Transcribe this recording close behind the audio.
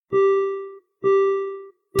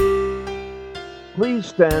Please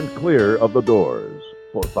stand clear of the doors.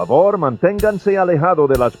 Por favor, manténganse alejado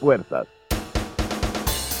de las puertas.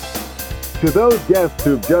 To those guests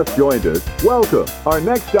who've just joined us, welcome. Our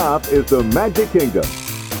next stop is the Magic Kingdom.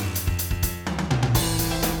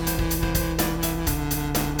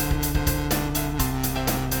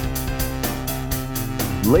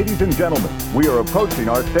 Ladies and gentlemen, we are approaching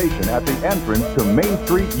our station at the entrance to Main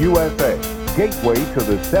Street, USA, gateway to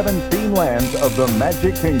the 7 scene lands of the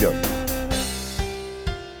Magic Kingdom.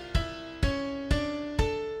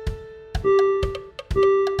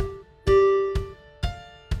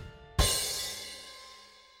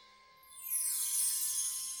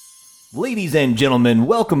 Ladies and gentlemen,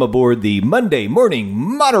 welcome aboard the Monday Morning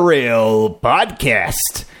Monorail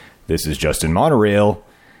podcast. This is Justin Monorail,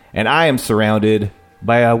 and I am surrounded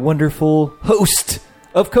by a wonderful host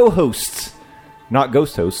of co-hosts. Not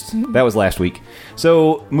ghost hosts. That was last week.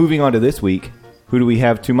 So, moving on to this week, who do we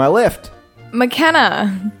have to my left?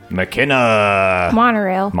 McKenna.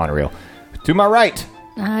 Monorail. To my right.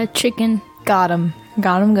 Chicken. Got him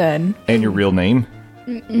good. And your real name?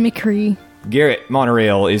 McCree. Garrett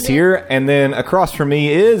Monorail is here, and then across from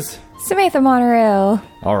me is... Samantha Monorail.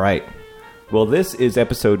 All right. Well, this is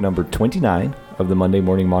episode number 29 of the Monday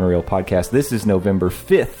Morning Monorail podcast. This is November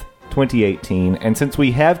 5th, 2018, and since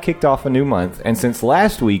we have kicked off a new month, and since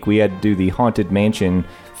last week we had to do the Haunted Mansion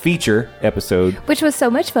feature episode, which was so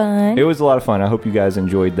much fun. It was a lot of fun. I hope you guys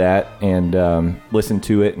enjoyed that and listened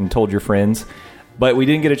to it and told your friends. But we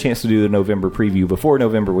didn't get a chance to do the November preview before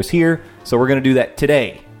November was here, so we're going to do that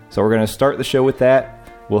today. So we're going to start the show with that.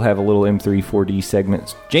 We'll have a little M3-4D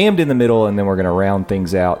segments jammed in the middle, and then we're going to round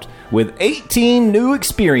things out with 18 new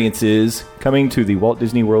experiences coming to the Walt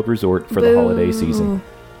Disney World Resort for the holiday season.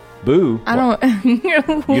 Boo. I don't...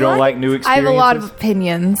 You don't like new experiences? I have a lot of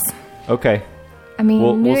opinions. Okay. I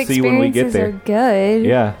mean, we'll see when we get there. Are good.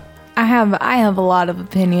 Yeah. I have a lot of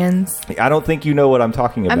opinions. I don't think you know what I'm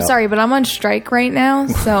talking about. I'm sorry, but I'm on strike right now,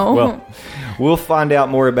 so... Well, we'll find out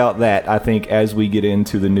more about that, I think, as we get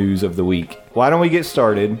into the news of the week. Why don't we get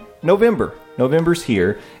started? November. November's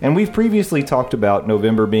here, and we've previously talked about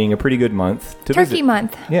November being a pretty good month to visit. Turkey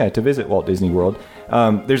month. Yeah, to visit Walt Disney World.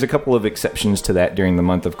 There's a couple of exceptions to that during the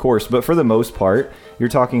month, of course, but for the most part, you're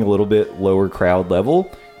talking a little bit lower crowd level.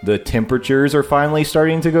 The temperatures are finally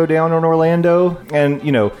starting to go down in Orlando, and,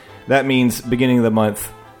 you know, that means beginning of the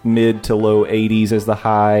month, mid to low 80s as the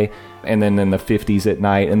high, and then in the 50s at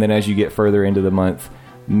night, and then as you get further into the month,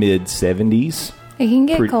 mid 70s. It can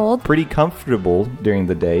get cold. Pretty comfortable during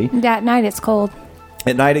the day. At night it's cold.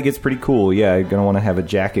 At night it gets pretty cool, yeah. You're going to want to have a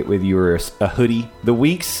jacket with you or a hoodie. The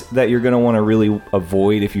weeks that you're going to want to really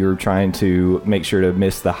avoid if you're trying to make sure to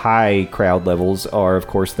miss the high crowd levels are, of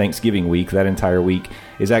course, Thanksgiving week. That entire week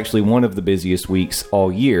is actually one of the busiest weeks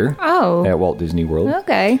all year at Walt Disney World.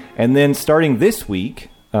 Okay. And then starting this week,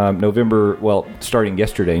 starting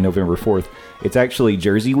yesterday, November 4th, it's actually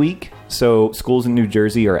Jersey week. So schools in New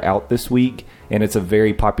Jersey are out this week, and it's a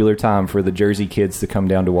very popular time for the Jersey kids to come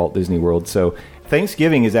down to Walt Disney World. So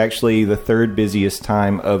Thanksgiving is actually the third busiest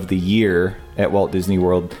time of the year at Walt Disney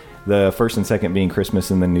World, the first and second being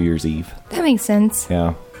Christmas and then New Year's Eve. That makes sense.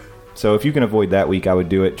 Yeah. So if you can avoid that week, I would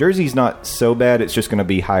do it. Jersey's not so bad. It's just going to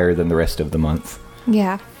be higher than the rest of the month.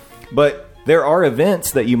 Yeah. But there are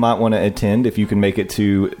events that you might want to attend if you can make it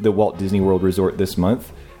to the Walt Disney World Resort this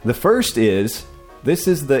month. The first is, this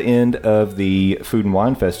is the end of the Food and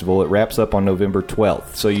Wine Festival. It wraps up on November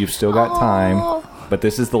 12th, so you've still got time. But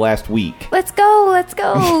this is the last week. Let's go. Let's get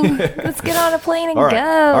on a plane and go.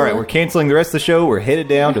 All right, we're canceling the rest of the show. We're headed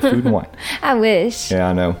down to Food and Wine. I wish. Yeah,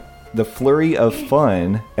 I know. The Flurry of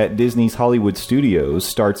Fun at Disney's Hollywood Studios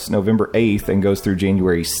starts November 8th and goes through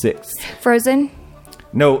January 6th. Frozen?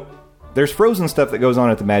 No, there's Frozen stuff that goes on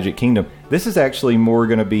at the Magic Kingdom. This is actually more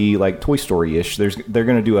going to be like Toy Story-ish. They're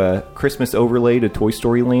going to do a Christmas overlay to Toy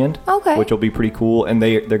Story Land, which will be pretty cool. And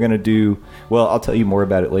they're going to do, well, I'll tell you more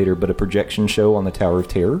about it later, but a projection show on the Tower of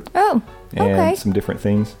Terror. Oh, okay. And some different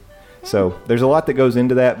things. So there's a lot that goes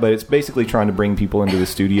into that, but it's basically trying to bring people into the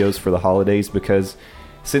studios for the holidays because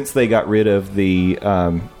since they got rid of the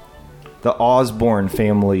Osborne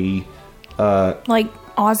family... like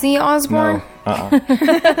Ozzy Osbourne? No.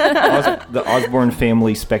 The Osborne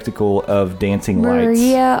family spectacle of dancing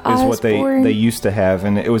Maria lights is what Osborne. they used to have,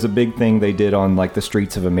 and it was a big thing they did on like the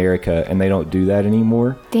streets of America, and they don't do that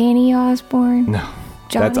anymore. Danny Osborne? No.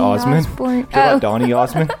 Johnny That's Osmond. Osborne. About Donnie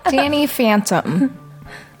Osmond? Danny Phantom.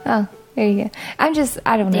 Oh, there you go. I don't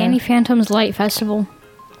know. Danny Phantom's Light Festival.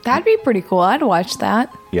 That'd be pretty cool. I'd watch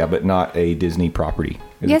that. Yeah, but not a Disney property.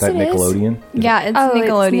 Yes, that it is. Nickelodeon? Yeah, it's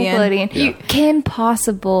Nickelodeon. Yeah. Kim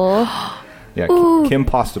Possible. Yeah, Ooh. Kim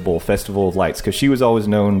Possible, Festival of Lights, because she was always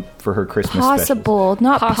known for her Christmas specials. Possible,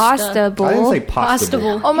 not Pasta. pastable. I didn't say possible.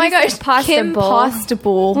 Postable. Oh my You said gosh, Kim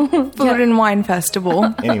postable. Postable Food and Wine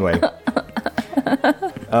Festival. Anyway.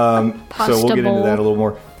 So we'll get into that a little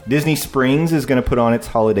more. Disney Springs is going to put on its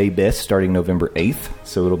holiday best starting November 8th.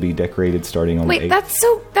 So it'll be decorated starting on the 8th. Wait, that's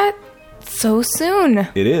so soon.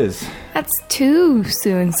 It is. That's too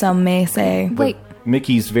soon, some may say. Wait,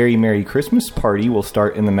 Mickey's Very Merry Christmas Party will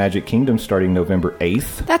start in the Magic Kingdom starting November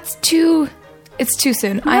 8th. It's too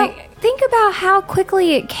soon. now, think about how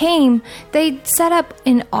quickly it came. They set up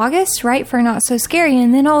in August, right, for Not So Scary,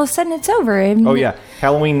 and then all of a sudden it's over. And Oh, yeah.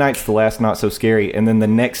 Halloween night's the last Not So Scary. And then the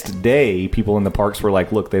next day, people in the parks were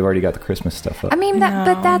like, look, they've already got the Christmas stuff up. I mean,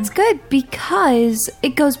 but that's good because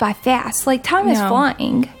it goes by fast. Like, time is No.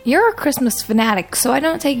 flying. You're a Christmas fanatic, so I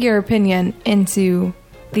don't take your opinion into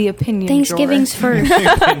the opinion Thanksgiving's first.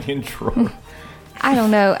 Opinion drawer. I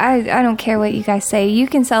don't know. I don't care what you guys say. You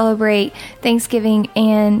can celebrate Thanksgiving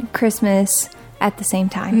and Christmas at the same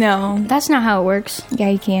time. No. That's not how it works. Yeah,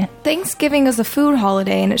 you can. Thanksgiving is a food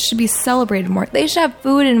holiday and it should be celebrated more. They should have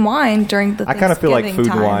food and wine during the I kind of feel like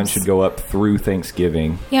Thanksgiving food and wine times. should go up through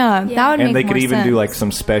Thanksgiving. Yeah, that would And make they more could even sense. do like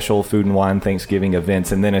some special food and wine Thanksgiving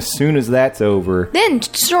events. And then as soon as that's over, Then,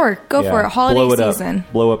 sure, go for yeah, it. Holiday blow it season.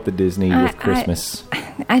 Up, blow up the Disney I- with Christmas.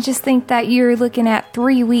 I just think that you're looking at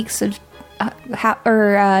 3 weeks of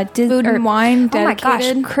Food and wine Oh my gosh,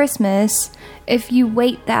 dedicated. Christmas. If you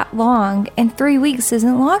wait that long, and 3 weeks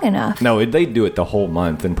isn't long enough. No, they do it the whole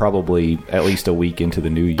month and probably at least a week into the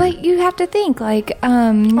new year. But you have to think like,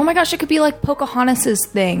 Oh my gosh, it could be like Pocahontas's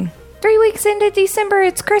thing. 3 weeks into December,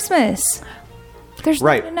 it's Christmas. There's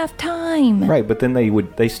Right. not enough time. Right, but then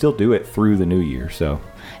they still do it through the new year. So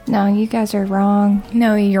No, you guys are wrong.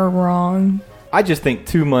 No, you're wrong. I just think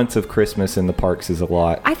 2 months of Christmas in the parks is a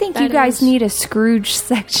lot. I think That you guys is- need a Scrooge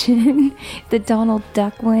section, the Donald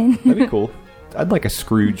Duck one. That'd be cool. I'd like a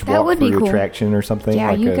Scrooge That would be walk-through cool. attraction or something.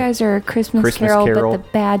 Yeah, like you a, guys are a Christmas, Christmas Carol, Carol. but the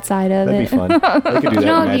bad side of That'd it. be fun. They could do that. You in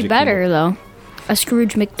know, it'd Magic be better, Kingdom. though. A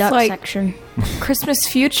Scrooge McDuck like- section. Christmas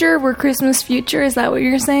future? We're Christmas future? Is that what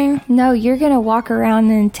you're saying? No, you're gonna walk around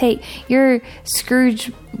and take your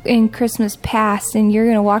Scrooge in Christmas past, and you're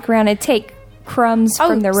gonna walk around and take crumbs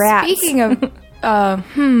from the rats. Speaking of, I'm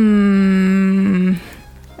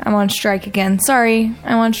on strike again. Sorry,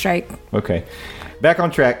 I'm on strike. Okay. Back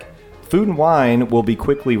on track. Food and wine will be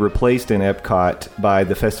quickly replaced in Epcot by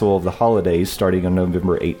the Festival of the Holidays starting on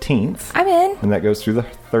November 18th. I'm in. And that goes through the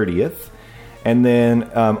 30th. And then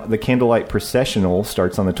the Candlelight Processional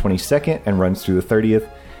starts on the 22nd and runs through the 30th.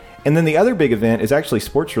 And then the other big event is actually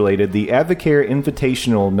sports related. The Advocare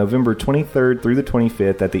Invitational, November 23rd through the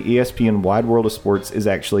 25th at the ESPN Wide World of Sports, is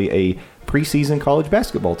actually a preseason college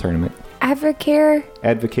basketball tournament. Advocare,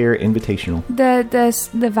 Advocare Invitational.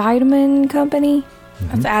 the vitamin company.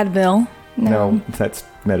 That's Advil. No, that's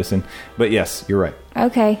medicine. But yes, you're right.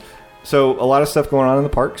 Okay. So a lot of stuff going on in the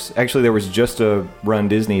parks. Actually, there was just a Run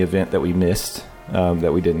Disney event that we missed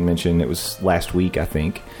that we didn't mention. It was last week, I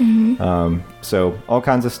think. So all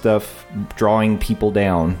kinds of stuff drawing people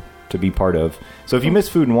down to be part of. So if you miss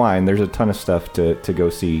Food and Wine, there's a ton of stuff to go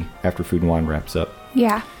see after Food and Wine wraps up.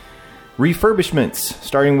 Yeah. Refurbishments,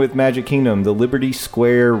 starting with Magic Kingdom. The Liberty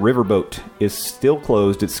Square Riverboat is still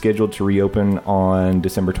closed. It's scheduled to reopen on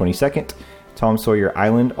December 22nd. Tom Sawyer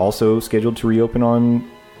Island also scheduled to reopen on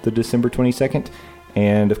the December 22nd.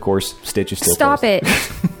 And, of course, Stitch is still Stop closed.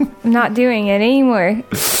 it. I'm not doing it anymore.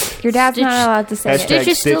 Your dad's Stitch- not allowed to say Hashtag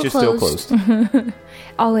it. Stitch is still closed.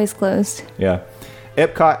 Always closed. Yeah.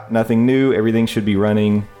 Epcot, nothing new. Everything should be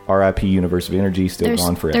running. RIP Universe of Energy, still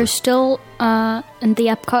gone forever. There's still in the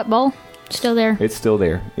Epcot Ball. Still there. It's still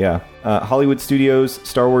there, yeah. Hollywood Studios,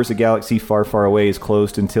 Star Wars A Galaxy Far, Far Away is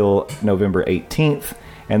closed until November 18th.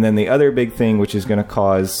 And then the other big thing, which is going to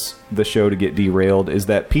cause the show to get derailed, is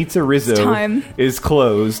that Pizza Rizzo time. is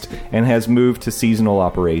closed and has moved to seasonal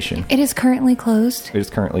operation. It is currently closed. It is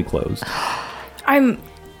currently closed. I'm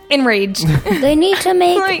enraged. They need to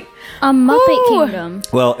make Like, a Muppet ooh. Kingdom.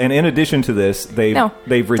 Well, and in addition to this, they've No, don't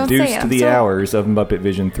say reduced it. the So- hours of Muppet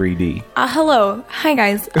Vision 3D. hello. Hi,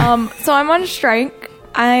 guys. So I'm on strike.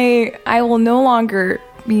 I will no longer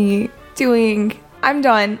be doing... I'm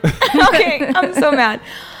done. Okay, I'm so mad.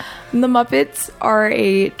 The Muppets are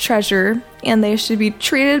a treasure, and they should be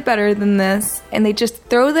treated better than this. And they just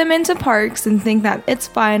throw them into parks and think that it's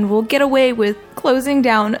fine. We'll get away with closing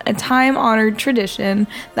down a time-honored tradition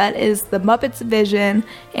that is the Muppets Vision.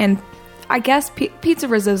 And I guess Pizza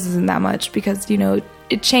Rizzo's isn't that much because, you know,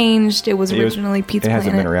 it changed. It was originally Pizza Planet. It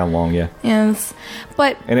hasn't been around long, yeah. Yes,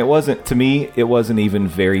 but and it wasn't, to me, it wasn't even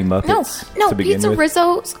very Muppets. No, to begin Pizza with.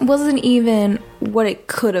 Rizzo wasn't even what it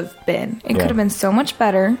could have been. It could have been so much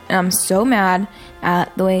better, and I'm so mad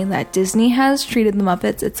at the way that Disney has treated the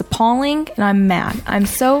Muppets. It's appalling, and I'm mad. I'm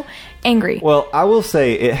so angry. Well, I will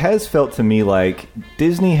say it has felt to me like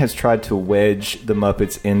Disney has tried to wedge the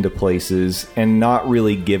Muppets into places and not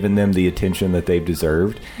really given them the attention that they've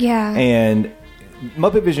deserved. Yeah. And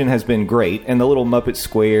Muppet Vision has been great, and the little Muppet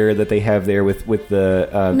Square that they have there with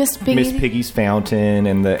the Miss Piggy's fountain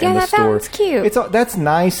and the that store. fountain's cute. That's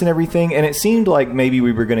nice and everything, and it seemed like maybe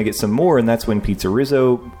we were going to get some more, and that's when Pizza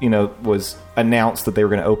Rizzo, was announced that they were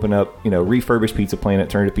going to open up, refurbish Pizza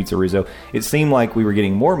Planet, turn it to Pizza Rizzo. It seemed like we were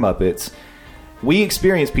getting more Muppets. We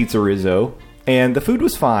experienced Pizza Rizzo, and the food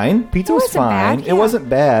was fine. Pizza was fine. Bad, yeah. It wasn't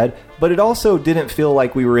bad. But it also didn't feel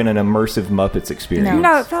like we were in an immersive Muppets experience.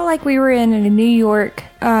 No, it felt like we were in a New York...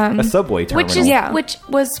 a subway terminal. Which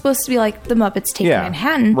was supposed to be like the Muppets Take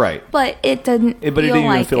Manhattan. Right. But it didn't But it didn't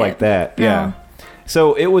even feel like that. No. Yeah.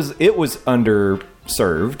 So it was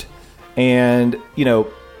underserved. And,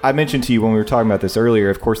 I mentioned to you when we were talking about this earlier,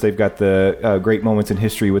 of course, they've got the great moments in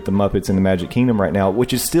history with the Muppets in the Magic Kingdom right now,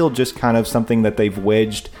 which is still just kind of something that they've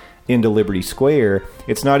wedged into Liberty Square.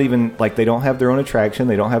 It's not even like they don't have their own attraction,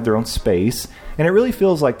 they don't have their own space, and it really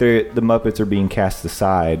feels like the Muppets are being cast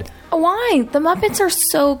aside. Why? The Muppets are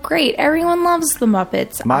so great. Everyone loves the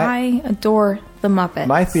Muppets. I adore the Muppets.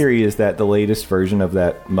 My theory is that the latest version of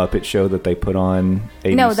that Muppet show that they put on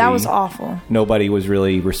ABC, no, that was awful. Nobody was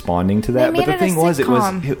really responding to that. They made but the thing was,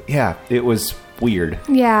 it was weird.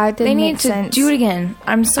 Yeah, it didn't They need make to sense. do it again.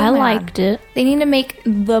 I'm so I mad. liked it. They need to make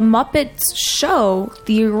the Muppets show,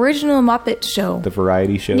 the original Muppet show. The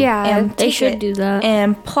variety show. Yeah, and They take should it do that.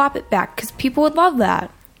 and plop it back because people would love that.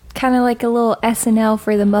 kind of like a little SNL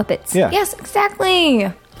for the Muppets. Yeah. Yes,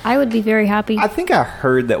 exactly. I would be very happy. I think I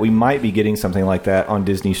heard that we might be getting something like that on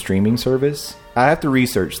Disney's streaming service. I have to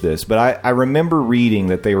research this, but I remember reading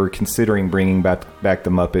that they were considering bringing back the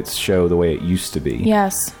Muppets show the way it used to be.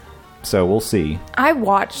 Yes. So we'll see. I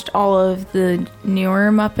watched all of the newer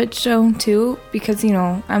Muppet show too because, you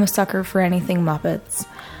know, I'm a sucker for anything Muppets.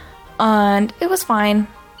 And it was fine.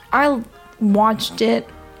 I watched it.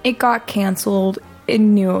 It got canceled. It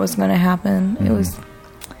knew it was going to happen. It was...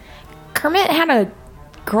 Kermit had a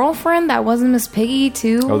girlfriend that wasn't Miss Piggy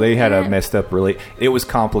too. Oh, they had a messed up it was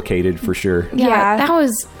complicated for sure. Yeah, that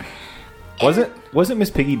was... Wasn't Miss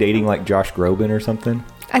Piggy dating like Josh Groban or something?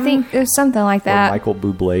 I think it was something like Or that. Michael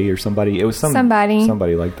Bublé or somebody. It was Somebody.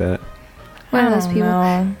 somebody like that. One of those people.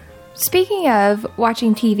 No. Speaking of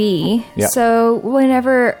watching TV, Yeah. so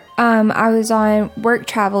whenever I was on work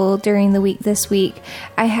travel during the week this week,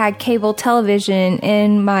 I had cable television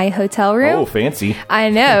in my hotel room. Oh, fancy. I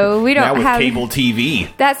know. We don't Now with have cable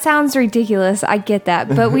TV. That sounds ridiculous. I get that.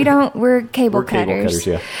 But we don't, we're cable We're cable cutters. cutters,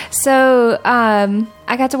 yeah. So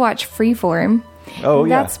I got to watch Freeform. Oh,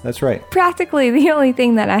 yeah. That's right. Practically the only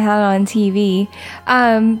thing that I had on TV.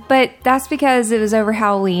 But that's because it was over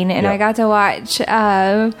Halloween and Yeah. I got to watch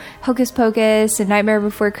Hocus Pocus and Nightmare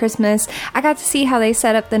Before Christmas. I got to see how they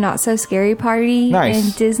set up the Not So Scary Party Nice.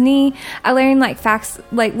 in Disney. I learned like facts,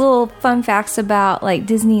 like little fun facts about like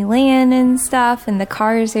Disneyland and stuff and the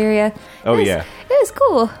Cars area. Oh, It was- yeah. It was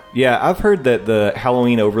cool. Yeah, I've heard that the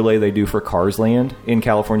Halloween overlay they do for Cars Land in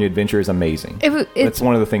California Adventure is amazing. It's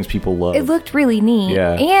one of the things people love. It looked really neat.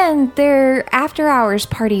 Yeah. And their after hours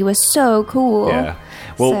party was so cool. Yeah.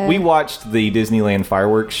 Well, So- we watched the Disneyland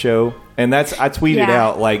fireworks show, and I tweeted Yeah.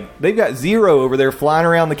 out, like, they've got Zero over there flying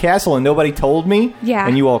around the castle, and nobody told me. Yeah.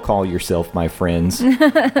 And you all call yourself my friends.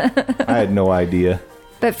 I had no idea.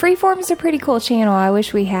 But Freeform's a pretty cool channel. I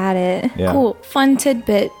wish we had it. Yeah. Cool. Fun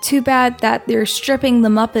tidbit. Too bad that they're stripping the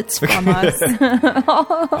Muppets from us.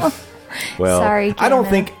 Well, Sorry, I don't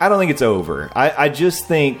Kenna. think it's over. I just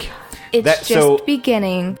think It's just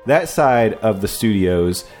beginning. that side of the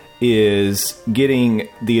studios is getting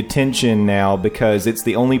the attention now because it's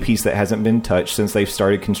the only piece that hasn't been touched since they've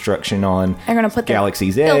started construction on They're going to put their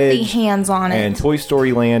Galaxy's filthy Edge hands on it. and Toy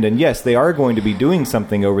Story Land. And yes, they are going to be doing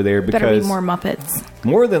something over there Better because be more Muppets.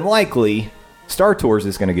 more than likely Star Tours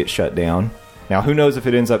is going to get shut down. Now, who knows if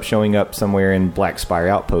it ends up showing up somewhere in Black Spire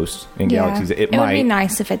Outpost in Yeah. Galaxy's Edge. It would be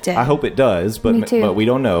nice if it did. I hope it does, but Me too. but we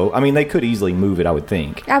don't know. I mean, they could easily move it, I would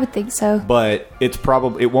think. I would think so. But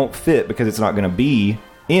it won't fit because it's not going to be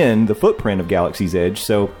in the footprint of Galaxy's Edge.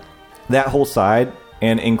 So that whole side,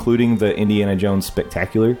 and including the Indiana Jones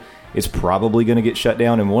Spectacular, is probably going to get shut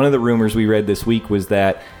down. And one of the rumors we read this week was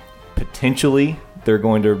that potentially they're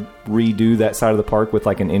going to redo that side of the park with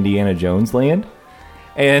like an Indiana Jones land.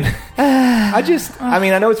 And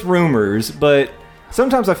I know it's rumors, but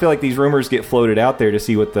sometimes I feel like these rumors get floated out there to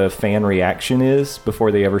see what the fan reaction is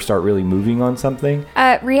before they ever start really moving on something.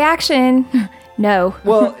 Reaction, no.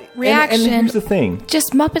 Well, Reaction. And here's the thing.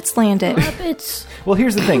 Just Muppets landed. Muppets. Well,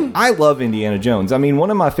 here's the thing. I love Indiana Jones. I mean,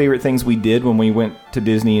 one of my favorite things we did when we went to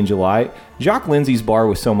Disney in July, Jacques Lindsay's bar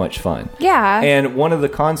was so much fun. Yeah. And one of the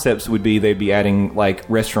concepts would be they'd be adding like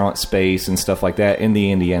restaurant space and stuff like that in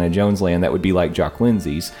the Indiana Jones land that would be like Jacques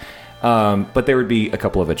Lindsay's. But there would be a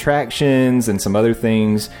couple of attractions and some other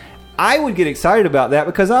things. I would get excited about that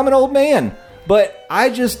because I'm an old man. But I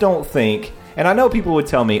just don't think, and I know people would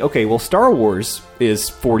tell me, okay, well, Star Wars is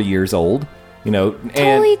 40 years old. And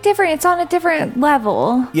totally different. It's on a different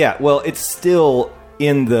level. yeah, well, it's still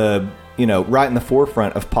in the, right in the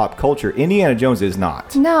forefront of pop culture. Indiana Jones is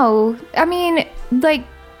not. No. I mean, like,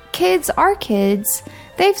 kids are kids.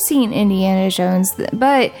 They've seen Indiana Jones,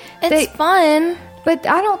 but It's fun. But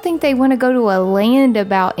I don't think they want to go to a land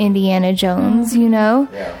about Indiana Jones,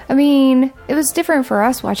 Yeah. I mean, it was different for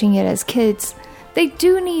us watching it as kids. They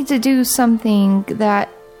do need to do something that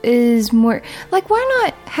is more... Like, why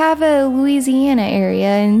not have a Louisiana area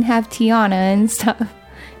and have Tiana and stuff?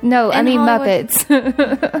 No, I And mean Hollywood.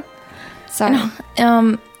 Muppets.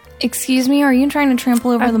 Sorry. Excuse me, are you trying to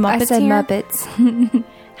trample over the Muppets I said here? Muppets.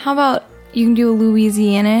 How about you can do a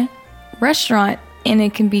Louisiana restaurant and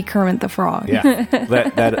it can be Kermit the Frog? Yeah,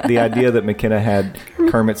 that the idea that McKenna had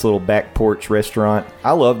Kermit's little back porch restaurant,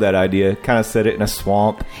 I love that idea. Kind of set it in a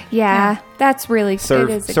swamp. Yeah, that's really it Serve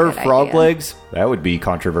is a serve good frog idea. legs. That would be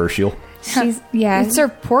controversial. And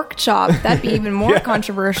serve pork chop. That'd be even more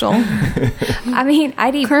controversial. I mean,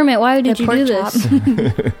 I'd eat Kermit, why did you pork do chop.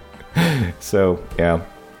 this? So yeah,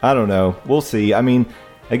 I don't know. We'll see. I mean,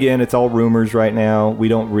 again, it's all rumors right now. We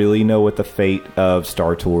don't really know what the fate of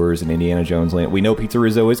Star Tours and Indiana Jones Land. We know Pizza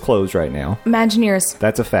Rizzo is closed right now. Imagineers,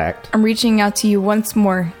 That's a fact. I'm reaching out to you once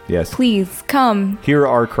more. Yes. Please come. Hear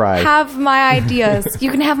our cry. Have my ideas.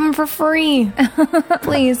 You can have them for free.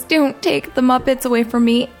 Please don't take the Muppets away from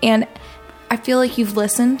me. And I feel like you've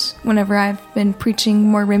listened whenever I've been preaching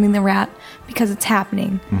more Rimming the Rat because it's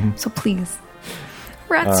happening. So please.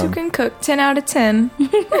 Rats who can cook, 10 out of 10.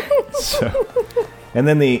 And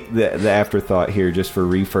then the afterthought here, just for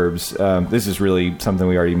refurbs. This is really something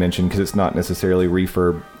we already mentioned because it's not necessarily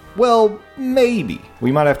refurb. Well, maybe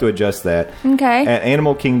we might have to adjust that. Okay. At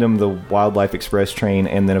Animal Kingdom, the Wildlife Express train,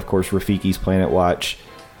 and then of course Rafiki's Planet Watch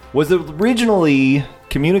was originally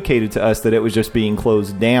communicated to us that it was just being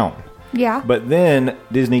closed down. Yeah. But then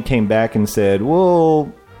Disney came back and said,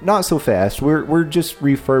 "Well, not so fast. We're just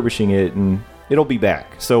refurbishing it and it'll be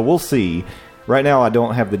back." So we'll see. Right now, I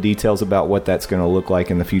don't have the details about what that's going to look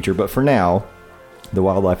like in the future. But for now, the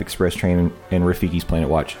Wildlife Express train and Rafiki's Planet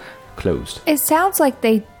Watch closed. It sounds like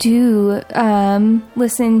they do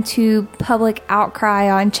listen to public outcry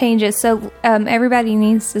on changes. So everybody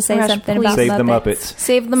needs to say Gosh, something please. about Save Muppets. the Muppets.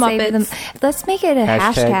 Save the Muppets. Save them. Let's make it a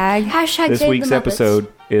hashtag. Hashtag This save week's the Muppets.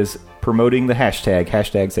 episode is promoting the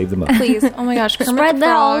hashtag Save the Muppets. Please. Oh my gosh. Kermit Spread the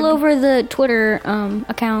that all Frog. over the Twitter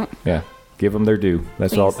account. Yeah, give them their due.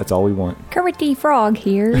 That's all. That's all we want. Kermit the Frog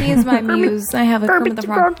here. He is my muse. I have a Kermit the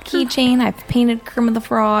Frog keychain. I've painted Kermit the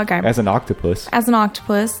Frog. I'm As an octopus, as an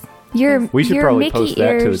octopus. we should your probably Mickey post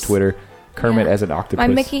that to the ears. Twitter. Kermit Yeah. as an octopus. My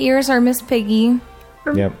Mickey ears are Miss Piggy.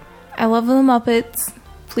 Yep, I love the Muppets.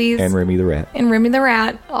 Please. and Remy the Rat. And Remy the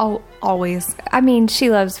Rat. Always. I mean, she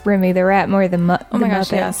loves Remy the Rat more than Oh the my gosh,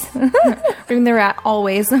 Muppets. yes. Remy the Rat.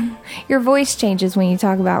 Always. Your voice changes when you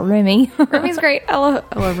talk about Remy. Remy's great. I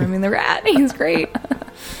love Remy the Rat. He's great.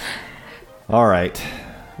 All right.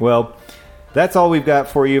 Well, that's all we've got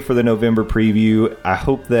for you for the November preview. I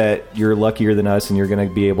hope that you're luckier than us and you're going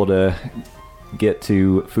to be able to get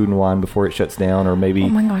to Food and Wine before it shuts down, or maybe Oh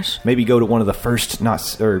my gosh. maybe go to one of the first not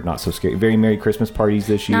so scary, very Merry Christmas parties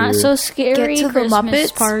this year. Not so scary Get to the Christmas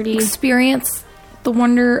Muppets. party. Experience the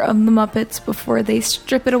wonder of the Muppets before they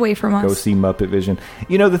strip it away from us. Go see Muppet Vision.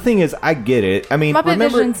 You know, the thing is, I get it. I mean, Muppet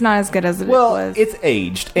remember, Vision's not as good as it well, was. it's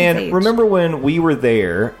aged. And aged. remember when we were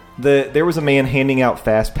there, there was a man handing out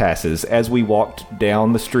fast passes as we walked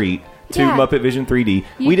down the street to Yeah. Muppet Vision 3D.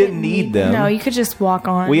 You We didn't didn't need them. No, you could just walk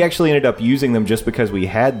on. We actually ended up using them just because we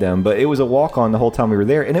had them, but it was a walk-on the whole time we were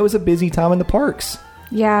there, and it was a busy time in the parks.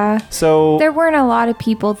 Yeah. So There weren't a lot of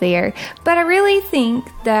people there, but I really think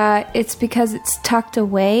that it's because it's tucked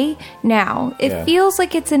away now. It Yeah. feels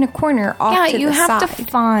like it's in a corner off yeah, to you the have side. to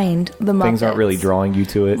find the Muppets. things aren't really drawing you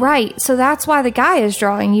to it. Right, so that's why the guy is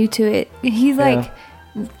drawing you to it. He's like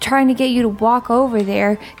trying to get you to walk over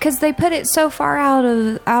there because they put it so far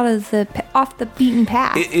off the beaten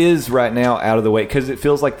path. It is right now out of the way because it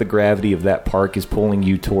feels like the gravity of that park is pulling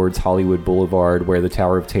you towards Hollywood Boulevard, where the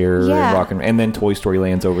Tower of Terror Yeah. and then Toy Story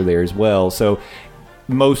Land's over there as well. So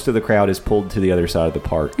most of the crowd is pulled to the other side of the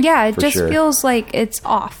park. Yeah, it for just sure. feels like it's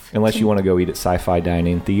off. Unless you want to go eat at Sci-Fi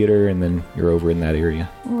Dining Theater, and then you're over in that area.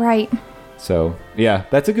 Right. So, yeah,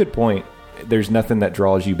 that's a good point. There's nothing that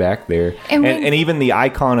draws you back there. And even the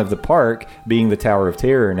icon of the park being the Tower of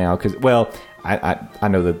Terror now, because, well, I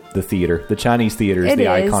know the theater. The Chinese theater is the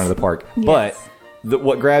icon of the park. Yes. But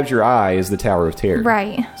what grabs your eye is the Tower of Terror.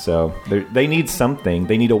 Right. So they need something.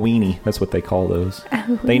 They need a weenie. That's what they call those.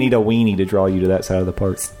 They need a weenie to draw you to that side of the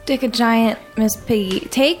park. Stick a giant Miss Piggy.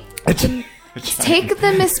 Take the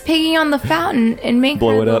Miss Piggy on the fountain and make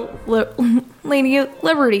Blow her it up. Lady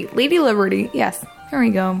Liberty. Lady Liberty. Yes. There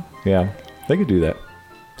we go. Yeah, they could do that.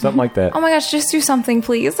 Something like that. Oh my gosh, just do something,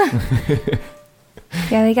 please.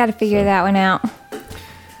 Yeah, they got to figure that one out.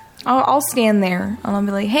 I'll stand there and I'll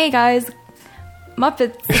be like, hey guys,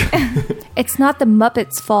 Muppets. It's not the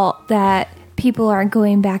Muppets' fault that people are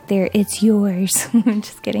going back there. It's yours.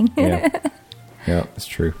 Just kidding. Yeah, that's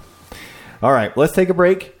true. All right, let's take a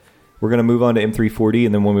break. We're going to move on to M340,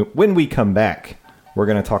 and then when we come back, we're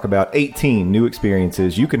going to talk about 18 new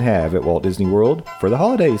experiences you can have at Walt Disney World for the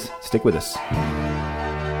holidays. Stick with us.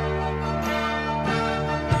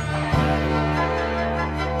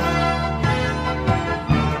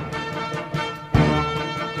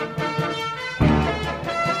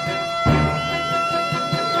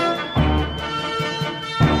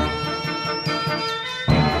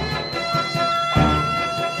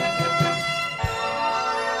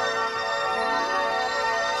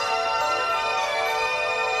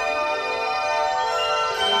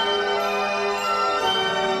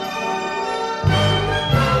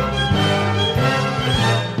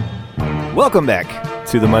 Welcome back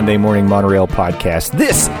to the Monday Morning Monorail podcast.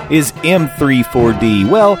 This is M3-4D.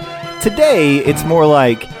 Well, today it's more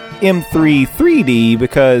like M3-3D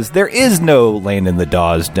because there is no Land in the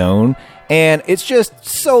Dawes Dome, and it's just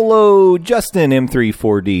solo Justin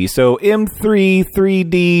M3-4D. So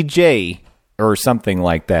M3-3DJ or something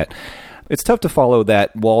like that. It's tough to follow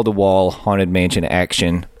that wall-to-wall Haunted Mansion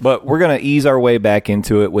action, but we're going to ease our way back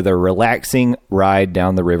into it with a relaxing ride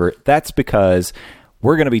down the river. That's because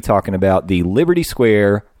we're going to be talking about the Liberty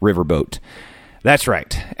Square Riverboat. That's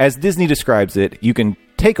right. As Disney describes it, you can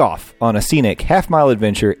take off on a scenic half-mile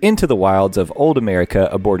adventure into the wilds of old America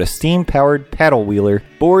aboard a steam-powered paddle wheeler,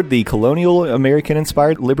 board the colonial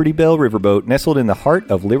American-inspired Liberty Belle Riverboat nestled in the heart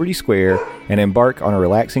of Liberty Square, and embark on a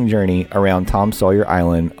relaxing journey around Tom Sawyer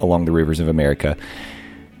Island along the rivers of America.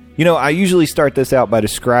 You know, I usually start this out by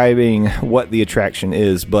describing what the attraction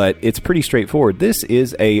is, but it's pretty straightforward. This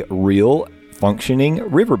is a real functioning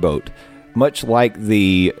riverboat, much like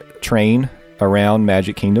the train around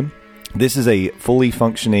Magic Kingdom. This is a fully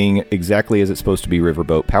functioning, exactly as it's supposed to be,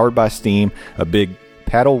 riverboat, powered by steam, a big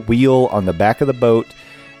paddle wheel on the back of the boat,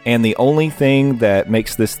 and the only thing that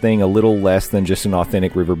makes this thing a little less than just an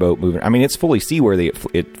authentic riverboat moving, I mean, it's fully seaworthy,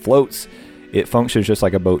 it floats, it functions just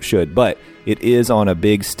like a boat should, but it is on a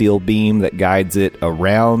big steel beam that guides it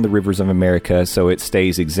around the rivers of America, so it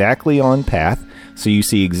stays exactly on path. So you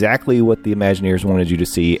see exactly what the Imagineers wanted you to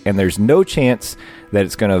see, and there's no chance that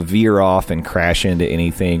it's going to veer off and crash into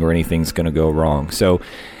anything or anything's going to go wrong. So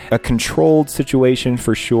a controlled situation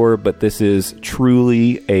for sure, but this is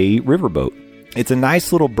truly a riverboat. It's a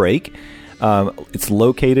nice little break. It's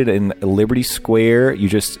located in Liberty Square. You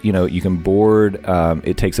can board.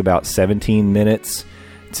 It takes about 17 minutes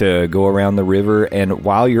to go around the river, and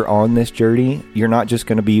while you're on this journey, you're not just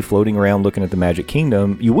going to be floating around looking at the Magic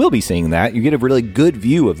Kingdom. You will be seeing that. You get a really good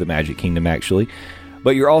view of the Magic Kingdom, actually,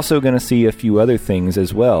 but you're also going to see a few other things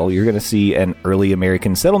as well. You're going to see an early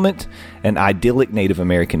American settlement, an idyllic Native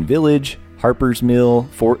American village, Harper's Mill,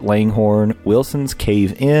 Fort Langhorne, Wilson's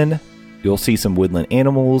Cave Inn. You'll see some woodland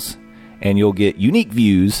animals, and you'll get unique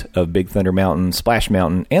views of Big Thunder Mountain, Splash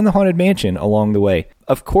Mountain, and the Haunted Mansion along the way.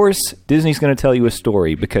 Of course, Disney's going to tell you a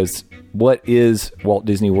story, because what is Walt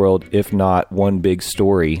Disney World if not one big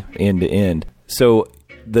story end to end? So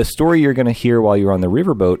the story you're going to hear while you're on the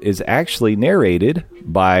riverboat is actually narrated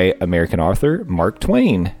by American author Mark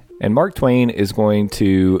Twain. And Mark Twain is going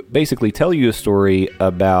to basically tell you a story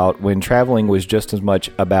about when traveling was just as much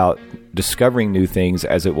about discovering new things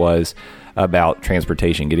as it was about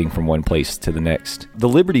transportation, getting from one place to the next. The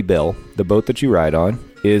Liberty Belle, the boat that you ride on,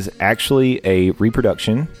 is actually a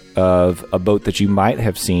reproduction of a boat that you might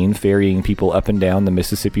have seen ferrying people up and down the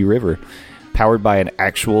Mississippi River. Powered by an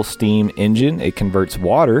actual steam engine, it converts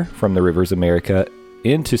water from the rivers of America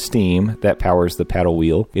into steam that powers the paddle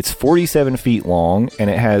wheel. It's 47 feet long, and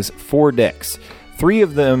it has 4 decks. 3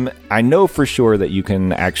 of them, I know for sure that you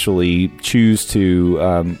can actually choose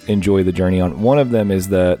to enjoy the journey on. One of them is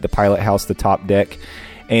the pilot house, the top deck,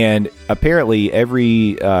 And apparently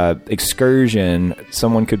every excursion,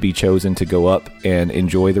 someone could be chosen to go up and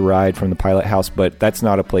enjoy the ride from the pilot house, but that's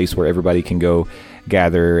not a place where everybody can go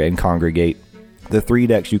gather and congregate. The 3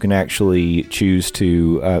 decks you can actually choose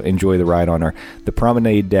to enjoy the ride on are the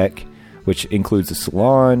promenade deck, which includes a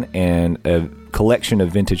salon and a collection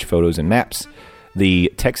of vintage photos and maps,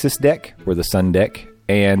 the Texas deck, or the Sun deck,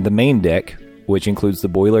 and the main deck, which includes the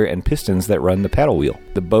boiler and pistons that run the paddle wheel.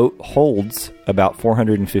 The boat holds about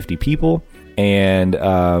 450 people, and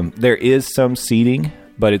there is some seating,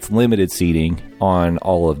 but it's limited seating on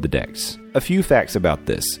all of the decks. A few facts about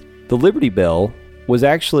this. The Liberty Bell was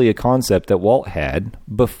actually a concept that Walt had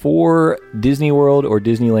before Disney World or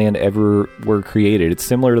Disneyland ever were created. It's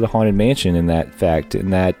similar to the Haunted Mansion in that fact,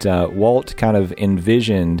 in that Walt kind of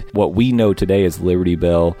envisioned what we know today as Liberty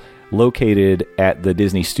Bell located at the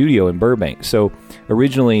Disney Studio in Burbank. So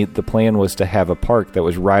originally the plan was to have a park that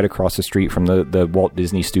was right across the street from the Walt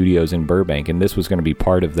Disney Studios in Burbank, and this was going to be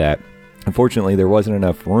part of that. Unfortunately, there wasn't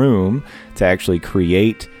enough room to actually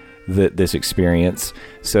create this experience.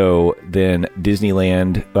 So then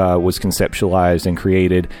Disneyland was conceptualized and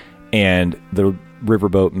created, and the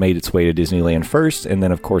Riverboat made its way to Disneyland first, and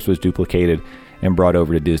then of course was duplicated and brought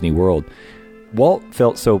over to Disney World. Walt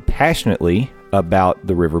felt so passionately about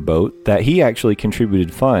the Riverboat that he actually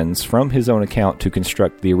contributed funds from his own account to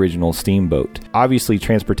construct the original steamboat. Obviously,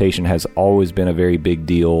 transportation has always been a very big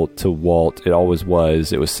deal to Walt. It always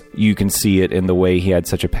was. You can see it in the way he had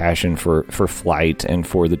such a passion for flight and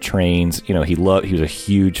for the trains. You know, he was a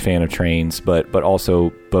huge fan of trains, but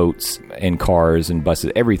also boats and cars and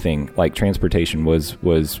buses, everything. Like, transportation was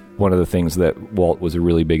one of the things that Walt was a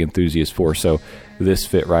really big enthusiast for. So this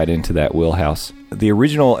fit right into that wheelhouse. The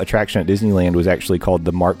original attraction at Disneyland was actually called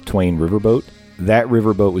the Mark Twain Riverboat. That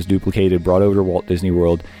riverboat was duplicated, brought over to Walt Disney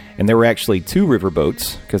World, and there were actually 2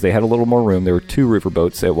 riverboats because they had a little more room. There were 2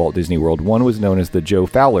 riverboats at Walt Disney World. One was known as the Joe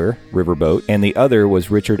Fowler Riverboat, and the other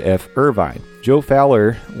was Richard F. Irvine. Joe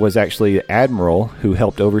Fowler was actually the admiral who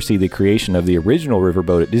helped oversee the creation of the original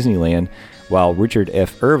riverboat at Disneyland, while Richard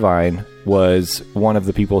F. Irvine was one of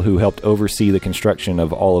the people who helped oversee the construction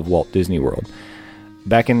of all of Walt Disney World.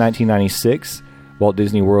 Back in 1996, Walt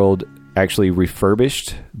Disney World actually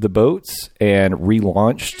refurbished the boats and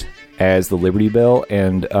relaunched as the Liberty Bell.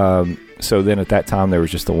 And so then at that time, there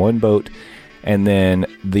was just the one boat. And then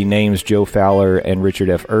the names Joe Fowler and Richard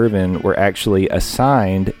F. Irvin were actually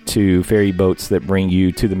assigned to ferry boats that bring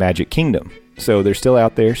you to the Magic Kingdom. So they're still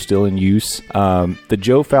out there, still in use. The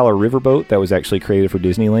Joe Fowler Riverboat that was actually created for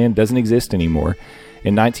Disneyland doesn't exist anymore.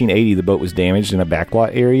 In 1980, the boat was damaged in a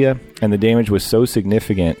backlot area, and the damage was so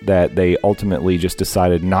significant that they ultimately just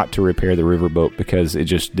decided not to repair the riverboat because it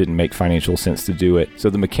just didn't make financial sense to do it. So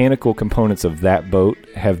the mechanical components of that boat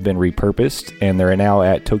have been repurposed, and they're now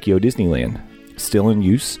at Tokyo Disneyland, still in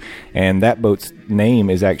use, and that boat's name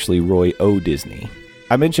is actually Roy O. Disney.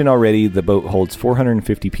 I mentioned already the boat holds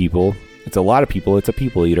 450 people. It's a lot of people. It's a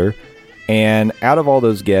people eater. And out of all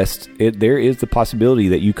those guests, there is the possibility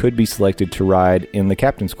that you could be selected to ride in the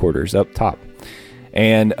captain's quarters up top.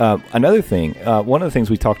 And another thing, one of the things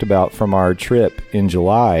we talked about from our trip in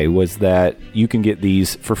July was that you can get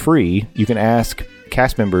these for free. You can ask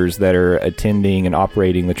cast members that are attending and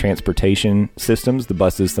operating the transportation systems, the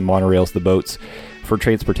buses, the monorails, the boats, for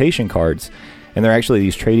transportation cards. And they're actually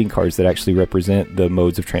these trading cards that actually represent the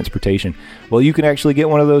modes of transportation. Well, you can actually get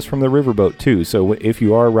one of those from the Riverboat too. So if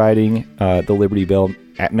you are riding the Liberty Bell,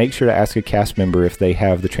 make sure to ask a cast member if they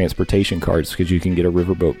have the transportation cards, because you can get a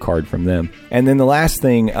Riverboat card from them. And then the last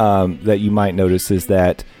thing that you might notice is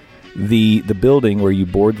that the building where you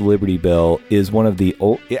board the Liberty Bell is one of the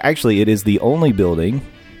it is the only building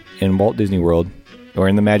in Walt Disney World, or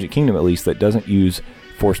in the Magic Kingdom at least, that doesn't use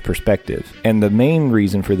forced perspective. And the main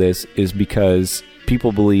reason for this is because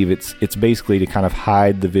people believe it's basically to kind of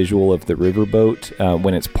hide the visual of the riverboat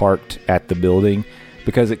when it's parked at the building,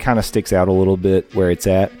 because it kind of sticks out a little bit where it's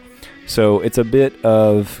at. So it's a bit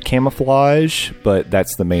of camouflage, but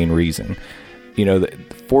that's the main reason. You know, the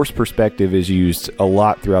forced perspective is used a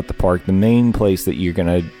lot throughout the park. The main place that you're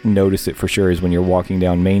going to notice it for sure is when you're walking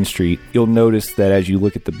down Main Street. You'll notice that as you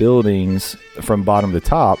look at the buildings from bottom to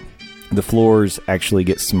top, the floors actually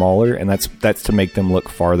get smaller, and that's to make them look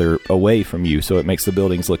farther away from you, so it makes the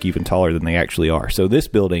buildings look even taller than they actually are. So this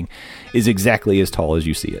building is exactly as tall as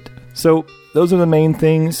you see it. So those are the main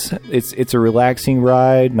things. It's a relaxing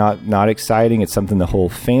ride, not exciting. It's something the whole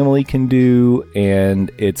family can do,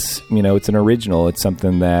 and it's an original. It's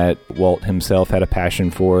something that Walt himself had a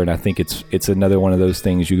passion for, and I think it's another one of those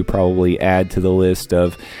things you could probably add to the list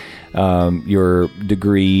of your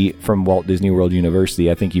degree from Walt Disney World University.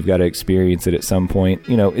 I think you've got to experience it at some point.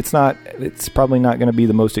 It's probably not going to be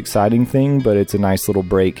the most exciting thing, but it's a nice little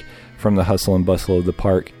break from the hustle and bustle of the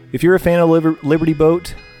park. If you're a fan of Liberty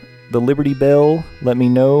Boat, the Liberty Bell, let me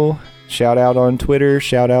know. Shout out on Twitter,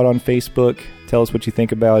 shout out on Facebook. Tell us what you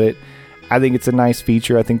think about it. I think it's a nice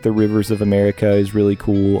feature. I think the Rivers of America is really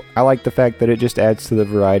cool. I like the fact that it just adds to the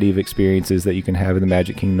variety of experiences that you can have in the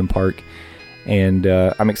Magic Kingdom Park. And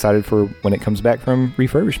I'm excited for when it comes back from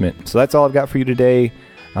refurbishment. So that's all I've got for you today.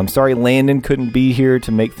 I'm sorry Landon couldn't be here to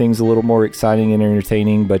make things a little more exciting and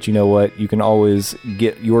entertaining, but you know what? You can always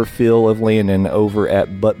get your fill of Landon over at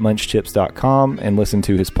buttmunchchips.com and listen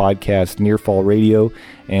to his podcast Near Fall Radio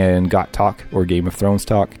and Got Talk or Game of Thrones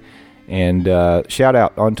Talk. And shout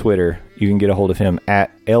out on Twitter. You can get a hold of him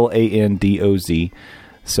at LANDOZ.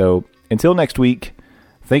 So until next week,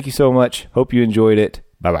 thank you so much. Hope you enjoyed it.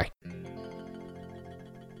 Bye-bye.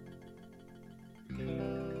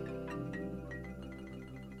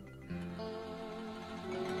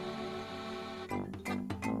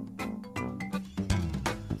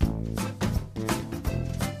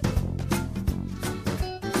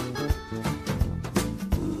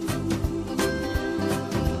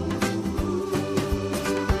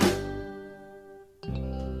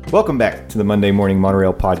 Welcome back to the Monday Morning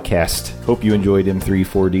Monorail podcast. Hope you enjoyed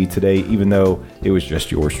M3-4D today, even though it was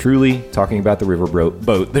just yours truly talking about the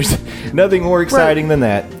Riverboat. There's nothing more exciting than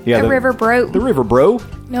that. Yeah, the Riverboat. The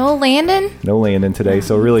Riverbro. No Landon? No Landon today,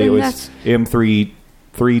 so really it was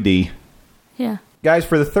M3-3D. Yeah. Guys,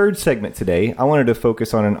 for the third segment today, I wanted to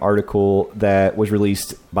focus on an article that was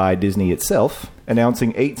released by Disney itself,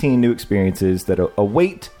 announcing 18 new experiences that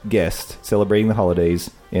await guests celebrating the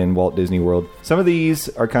holidays in Walt Disney World. Some of these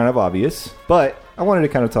are kind of obvious, but I wanted to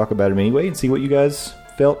kind of talk about them anyway and see what you guys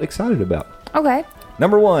felt excited about. Okay.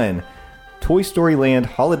 Number 1, Toy Story Land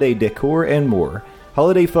holiday decor and more.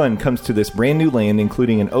 Holiday fun comes to this brand new land,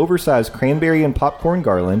 including an oversized cranberry and popcorn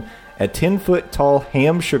garland, a 10-foot tall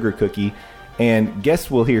ham sugar cookie, and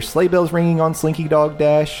guests will hear sleigh bells ringing on Slinky Dog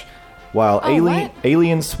Dash, while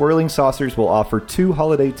alien swirling saucers will offer 2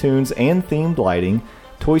 holiday tunes and themed lighting.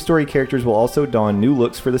 Toy Story characters will also don new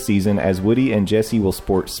looks for the season, as Woody and Jessie will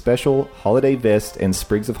sport special holiday vests and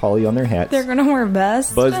sprigs of holly on their hats. They're going to wear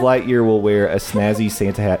vests? Buzz Lightyear will wear a snazzy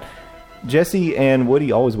Santa hat. Jessie and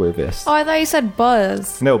Woody always wear vests. Oh, I thought you said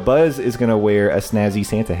Buzz. No, Buzz is going to wear a snazzy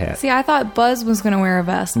Santa hat. See, I thought Buzz was going to wear a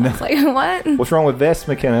vest. I was like, what? What's wrong with vests,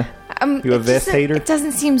 McKenna? You a vest hater? It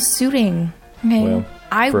doesn't seem suiting. Okay. Well,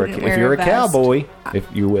 wouldn't wear if you're a a cowboy, if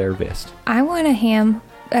you wear a vest. I want a ham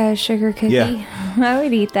sugar cookie. Yeah. I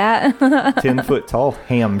would eat that. 10-foot tall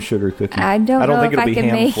ham sugar cookie. I don't know think if it'll I be can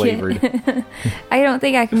ham make flavored. it. I don't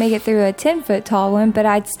think I can make it through a 10-foot tall one, but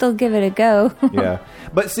I'd still give it a go. Yeah.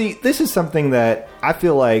 But see, this is something that I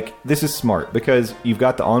feel like this is smart because you've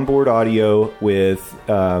got the onboard audio with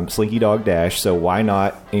Slinky Dog Dash, so why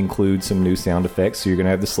not include some new sound effects? So you're going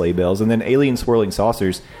to have the sleigh bells. And then alien swirling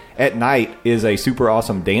saucers at night is a super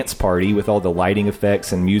awesome dance party with all the lighting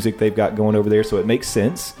effects and music they've got going over there, so it makes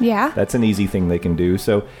sense. Yeah. That's an easy thing they can do.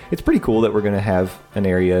 So it's pretty cool that we're going to have an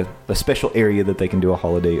area, a special area that they can do a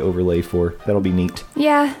holiday overlay for. That'll be neat.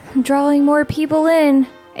 Yeah, drawing more people in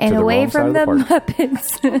and the away wrong from side the of the park.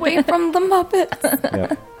 Muppets. Away from the Muppets.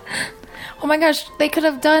 Yeah. Oh my gosh, they could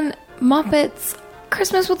have done Muppets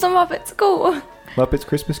Christmas with the Muppets. Go. Muppets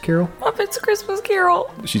Christmas Carol? Muppets Christmas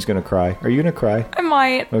Carol. She's going to cry. Are you going to cry? I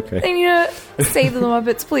might. Okay. They need to save the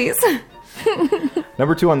Muppets, please.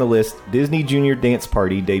 Number 2 on the list, Disney Junior Dance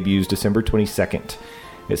Party debuts December 22nd.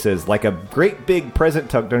 It says, like a great big present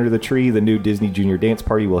tucked under the tree, the new Disney Junior Dance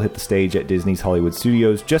Party will hit the stage at Disney's Hollywood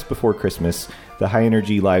Studios just before Christmas. The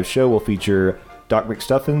high-energy live show will feature Doc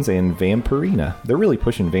McStuffins and Vampirina. They're really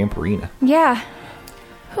pushing Vampirina. Yeah.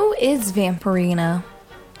 Who is Vampirina?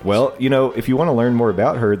 Well, you know, if you want to learn more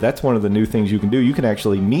about her, that's one of the new things you can do. You can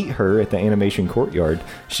actually meet her at the Animation Courtyard.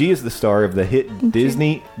 She is the star of the hit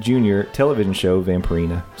Disney Junior television show,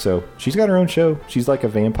 Vampirina. So she's got her own show. She's like a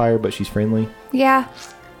vampire, but she's friendly. Yeah.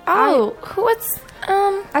 Oh, what's...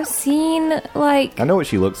 I've seen, like... I know what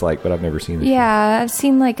she looks like, but I've never seen her. Yeah, I've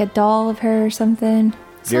seen, like, a doll of her or something.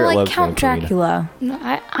 So Garrett like loves Count Vampirina. Dracula. No,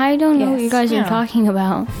 I don't know what you Yes, guys yeah. are talking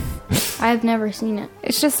about. I've never seen it.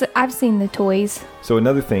 It's just, I've seen the toys. So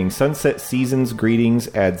another thing, Sunset Seasons Greetings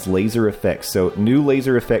adds laser effects. So new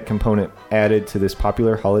laser effect component added to this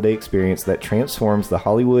popular holiday experience that transforms the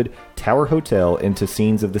Hollywood Tower Hotel into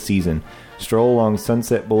scenes of the season. Stroll along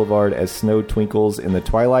Sunset Boulevard as snow twinkles in the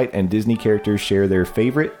twilight and Disney characters share their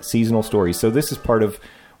favorite seasonal stories. So this is part of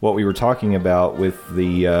what we were talking about with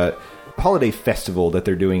the holiday festival that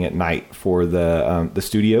they're doing at night for the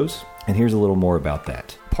studios. And here's a little more about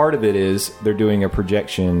that. part of it is they're doing a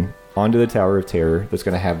projection onto the Tower of Terror that's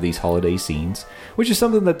going to have these holiday scenes, which is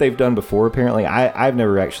something that they've done before, apparently. I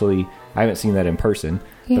haven't seen that in person,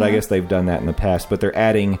 but I guess they've done that in the past. But they're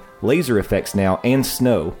adding laser effects now and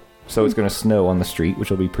snow. So it's going to snow on the street, which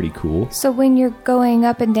will be pretty cool. So when you're going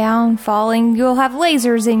up and down, falling, you'll have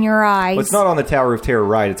lasers in your eyes. Well, it's not on the Tower of Terror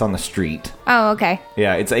ride, it's on the street. Oh, okay.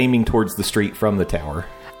 Yeah, it's aiming towards the street from the tower.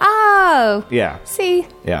 Oh. Yeah. See?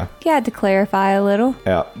 Yeah. You had to clarify a little.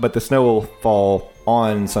 Yeah, but the snow will fall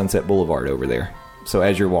on Sunset Boulevard over there. So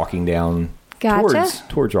as you're walking down towards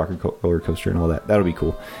Roller Coaster and all that, that'll be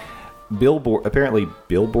cool. Apparently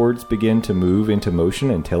billboards begin to move into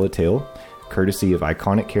motion and tell a tale, courtesy of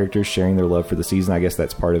iconic characters sharing their love for the season. I guess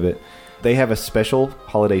that's part of it. They have a special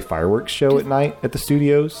holiday fireworks show at night at the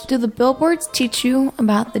studios. Do the billboards teach you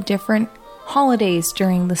about the different holidays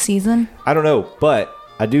during the season? I don't know, but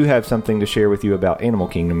I do have something to share with you about Animal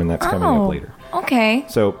Kingdom, and that's coming up later. Okay.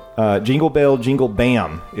 So, Jingle Bell, Jingle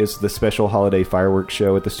Bam is the special holiday fireworks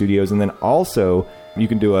show at the studios. And then also, you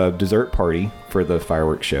can do a dessert party for the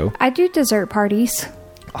fireworks show. I do dessert parties.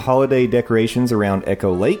 Holiday decorations around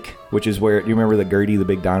Echo Lake, which is where, do you remember the Gertie, the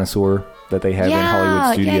big dinosaur that they have in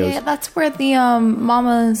Hollywood Studios? Yeah, that's where the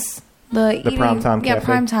mamas, the Primetime Cafe. Yeah,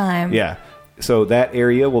 Primetime. Yeah. So that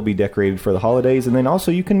area will be decorated for the holidays. And then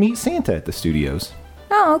also you can meet Santa at the studios.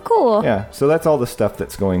 Oh, cool. Yeah, so that's all the stuff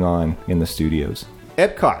that's going on in the studios.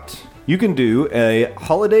 Epcot, you can do a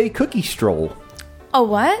holiday cookie stroll. A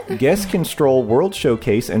what? Guests can stroll World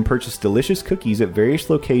Showcase and purchase delicious cookies at various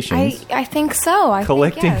locations. I think so.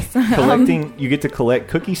 You get to collect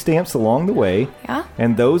cookie stamps along the way. Yeah.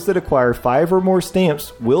 And those that acquire 5 or more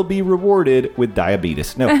stamps will be rewarded with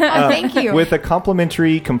diabetes. No, thank you. With a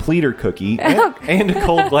complimentary completer cookie and a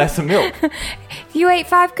cold glass of milk. You ate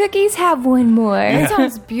 5 cookies, have one more. That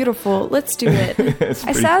sounds beautiful. Let's do it.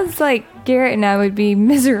 It sounds like Garrett and I would be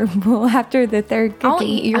miserable after the third cookie. I'll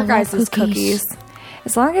eat your guys' cookies.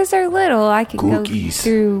 As long as they're little, I can go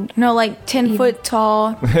through... No, like 10-foot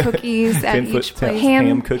tall cookies at each place. Ham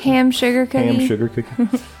sugar cookie. Ham sugar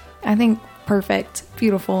cookie. I think perfect.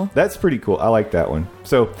 Beautiful. That's pretty cool. I like that one.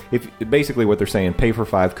 So, if basically what they're saying, pay for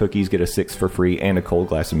 5 cookies, get a 6 for free, and a cold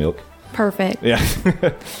glass of milk. Perfect. Yeah.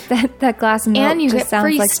 that glass of milk and you just get sounds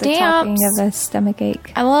free like stamps. the topping of a stomach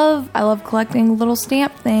ache. I love collecting little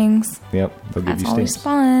stamp things. Yep. They'll give That's you always stamps.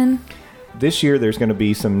 fun. This year, there's going to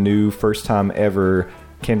be some new first-time ever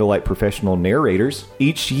Candlelight professional narrators.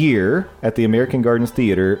 Each year at the American Gardens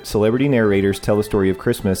Theater, celebrity narrators tell the story of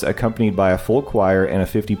Christmas accompanied by a full choir and a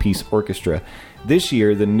 50-piece orchestra. This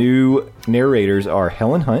year, the new narrators are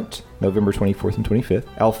Helen Hunt, November 24th and 25th.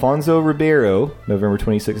 Alfonso Ribeiro, November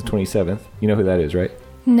 26th and 27th. You know who that is, right?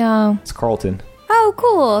 No. It's Carlton. Oh,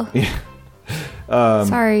 cool. Yeah.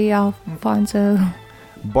 Sorry, Alfonso.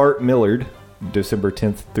 Bart Millard, December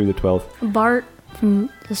 10th through the 12th. Bart from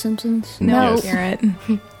The Simpsons. No, Yes. Garrett.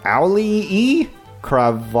 Owlie E.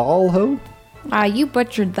 Cravalho? You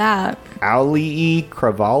butchered that. Owlie E.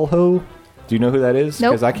 Cravalho? Do you know who that is?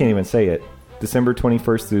 Nope. Because I can't even say it. December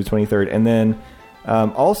 21st through the 23rd. And then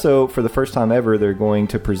also, for the first time ever, they're going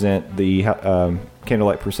to present the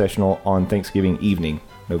Candlelight Processional on Thanksgiving evening,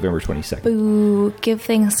 November 22nd. Boo. Give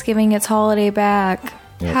Thanksgiving its holiday back.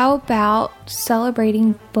 Yep. How about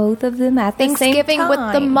celebrating both of them at the same Thanksgiving time?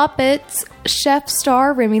 with the Muppets, Chef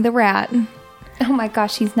Star Remy the Rat. Oh my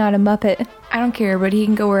gosh, he's not a Muppet. I don't care, but he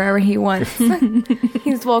can go wherever he wants.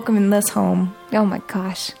 He's welcome in this home. Oh my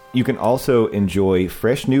gosh. You can also enjoy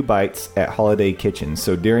fresh new bites at Holiday Kitchens.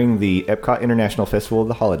 So during the Epcot International Festival of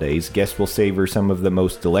the Holidays, guests will savor some of the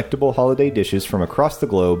most delectable holiday dishes from across the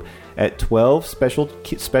globe at 12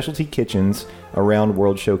 specialty kitchens around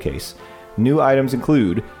World Showcase. New items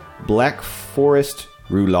include Black Forest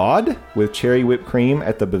roulade with cherry whipped cream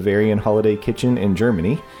at the Bavarian Holiday Kitchen in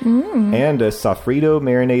Germany, and a sofrito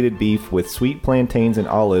marinated beef with sweet plantains and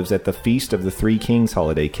olives at the Feast of the Three Kings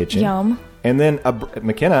Holiday Kitchen. Yum. And then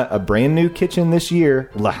McKenna, a brand new kitchen this year,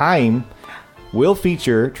 L'Haim, will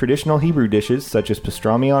feature traditional Hebrew dishes such as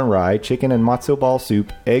pastrami on rye, chicken and matzo ball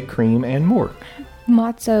soup, egg cream, and more.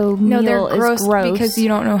 Matzo No, meal they're gross, is gross because you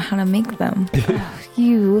don't know how to make them.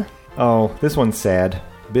 You. Oh, this one's sad.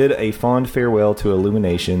 Bid a fond farewell to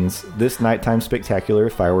Illuminations. This nighttime spectacular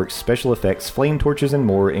of fireworks, special effects, flame torches, and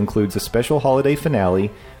more includes a special holiday finale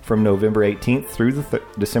from November 18th through the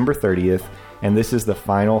December 30th, and this is the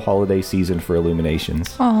final holiday season for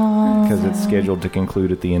Illuminations. Aww. Because it's scheduled to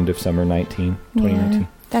conclude at the end of summer 2019. Yeah,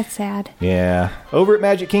 that's sad. Yeah. Over at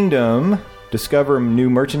Magic Kingdom, discover new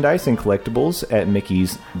merchandise and collectibles at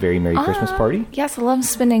Mickey's Very Merry Christmas Party. Yes, I love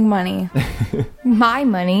spending money. My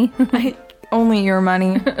money. Only your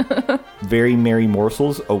money. Very merry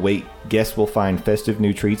morsels await Guests will find festive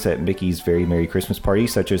new treats at Mickey's Very Merry Christmas Party,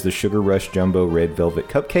 such as the Sugar Rush Jumbo Red Velvet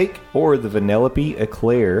Cupcake or the Vanellope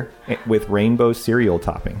Eclair with rainbow cereal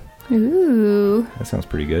topping. Ooh. That sounds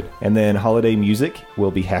pretty good. And then holiday music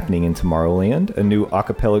will be happening in Tomorrowland. A new a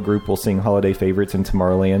cappella group will sing holiday favorites in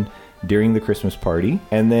Tomorrowland during the Christmas party.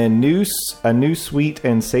 And then a new sweet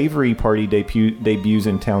and savory party debuts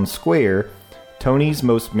in Town Square. Tony's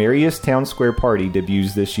Most Merriest Town Square Party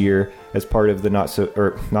debuts this year as part of the Not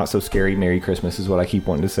So Scary Merry Christmas is what I keep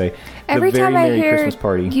wanting to say. Every the Very time I Merry hear Christmas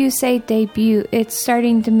Party. you say debut, it's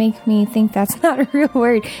starting to make me think that's not a real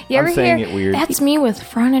word. You ever I'm saying hear it weird. That's me with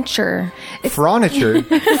furniture. Furniture?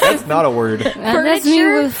 That's not a word. That's me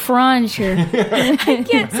with furniture. I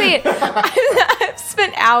can't say it. I've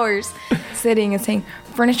spent hours sitting and saying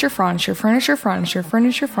furniture, because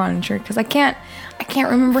I can't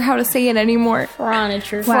remember how to say it anymore.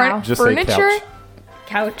 Furniture. Wow. Just say Furniture?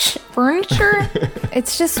 Couch. Furniture?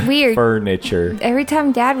 It's just weird. Furniture. Every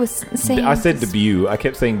time Dad was saying... I said debut. I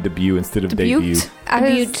kept saying debut instead of debut. I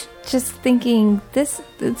was just thinking, this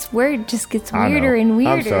word just gets weirder and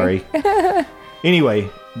weirder. I'm sorry. Anyway,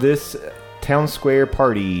 this Town Square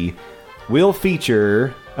party will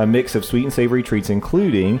feature a mix of sweet and savory treats,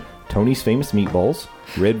 including Tony's Famous Meatballs,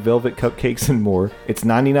 red velvet cupcakes, and more. It's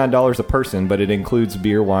 $99 a person, but it includes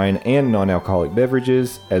beer, wine, and non-alcoholic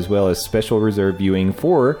beverages, as well as special reserve viewing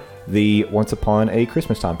for the Once Upon a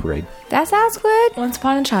Christmas Time parade. That sounds good. Once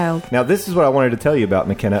upon a child. Now, this is what I wanted to tell you about,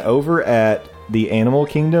 McKenna. Over at the Animal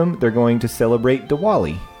Kingdom, they're going to celebrate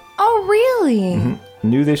Diwali. Oh, really? Mm-hmm.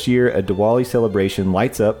 New this year, a Diwali celebration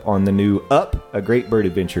lights up on the new Up, a Great Bird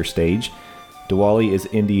Adventure stage. Diwali is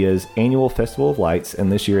India's annual festival of lights, and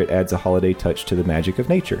this year it adds a holiday touch to the magic of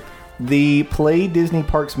nature. The Play Disney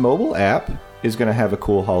Parks mobile app is going to have a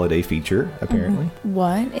cool holiday feature, apparently.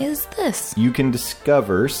 What is this? You can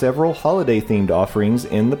discover several holiday-themed offerings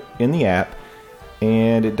in the app,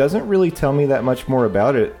 and it doesn't really tell me that much more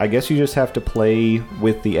about it. I guess you just have to play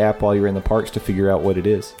with the app while you're in the parks to figure out what it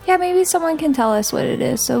is. Yeah, maybe someone can tell us what it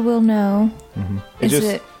is, so we'll know. Mm-hmm. Is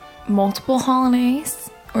it multiple holidays?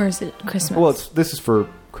 Or is it Christmas? Well, this is for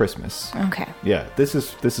Christmas. Okay. Yeah, this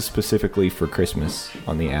is specifically for Christmas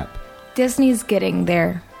on the app. Disney's getting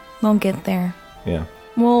there. They'll get there. Yeah.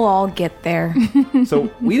 We'll all get there. So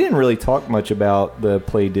we didn't really talk much about the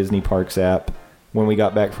Play Disney Parks app when we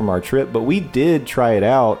got back from our trip, but we did try it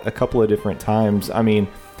out a couple of different times. I mean,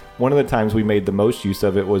 one of the times we made the most use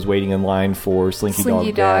of it was waiting in line for Slinky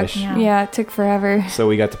Dog Dash. Yeah, it took forever. So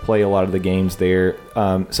we got to play a lot of the games there.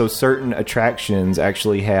 So certain attractions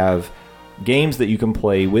actually have games that you can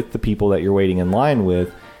play with the people that you're waiting in line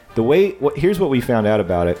with. Here's what we found out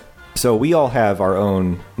about it. So we all have our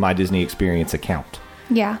own My Disney Experience account.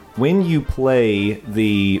 Yeah. When you play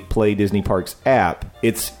the Play Disney Parks app,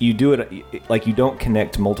 you do it like you don't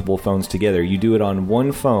connect multiple phones together. You do it on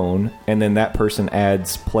one phone, and then that person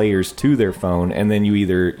adds players to their phone, and then you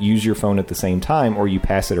either use your phone at the same time or you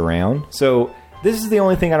pass it around. So this is the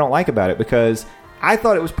only thing I don't like about it, because I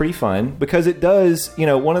thought it was pretty fun, because it does,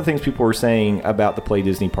 one of the things people were saying about the Play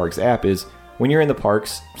Disney Parks app is when you're in the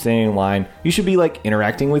parks, standing in line, you should be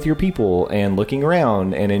interacting with your people and looking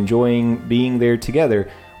around and enjoying being there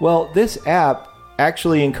together. Well, this app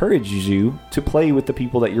actually encourages you to play with the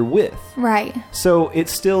people that you're with. Right. So it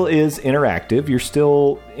still is interactive. You're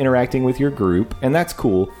still interacting with your group, and that's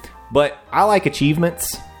cool. But I like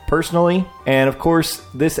achievements, personally. And of course,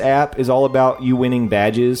 this app is all about you winning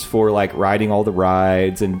badges for riding all the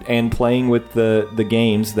rides and playing with the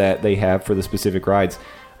games that they have for the specific rides.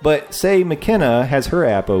 But say McKenna has her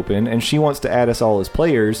app open and she wants to add us all as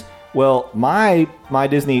players. Well, my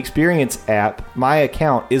Disney Experience app, my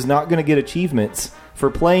account, is not going to get achievements for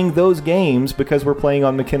playing those games because we're playing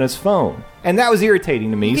on McKenna's phone. And that was irritating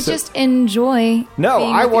to me. You could just enjoy. No,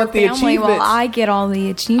 being I with want your the family achievements. While I get all the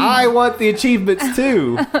achievements. I want the achievements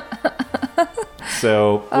too.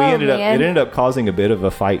 So it ended up causing a bit of a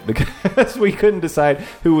fight because we couldn't decide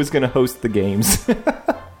who was going to host the games.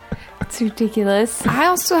 It's ridiculous. I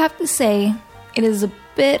also have to say, it is a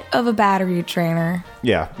bit of a battery drainer.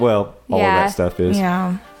 Yeah, well, all of that stuff is.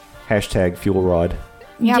 Yeah. Hashtag fuel rod.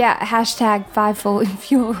 Yep. Yeah, hashtag 5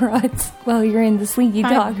 fuel rods while you're in the Slinky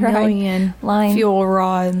Dog 5 million line. fuel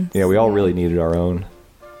rods. Yeah, we all really needed our own,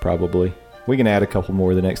 probably. We can add a couple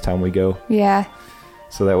more the next time we go. Yeah.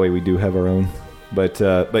 So that way we do have our own. But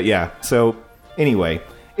yeah, so anyway,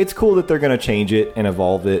 it's cool that they're going to change it and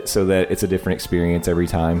evolve it so that it's a different experience every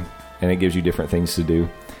time. And it gives you different things to do.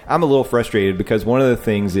 I'm a little frustrated because one of the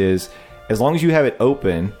things is, as long as you have it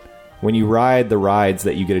open, when you ride the rides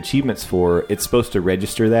that you get achievements for, it's supposed to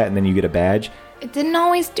register that and then you get a badge. It didn't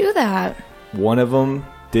always do that. One of them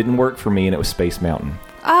didn't work for me, and it was Space Mountain.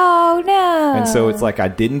 Oh, Oh, no. And so it's like I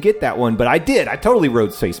didn't get that one, but I did. I totally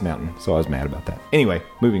rode Space Mountain, so I was mad about that. Anyway,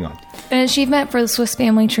 moving on. An achievement for the Swiss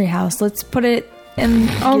Family Treehouse. Let's put it in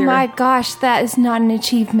Oh here. my gosh, that is not an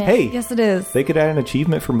achievement. Hey, Yes, it is. they could add an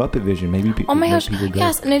achievement for Muppet Vision. Maybe people. Oh my make gosh. people go.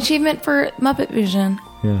 Yes, an achievement for Muppet Vision.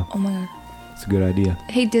 Yeah, Oh my god. it's a good idea.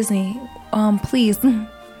 Hey Disney, please.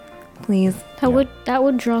 Please. That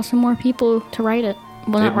would draw some more people to write it.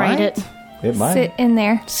 Well, not write it. It might. Sit in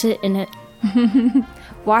there. Sit in it.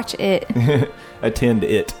 Watch it. Attend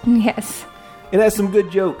it. Yes. It has some good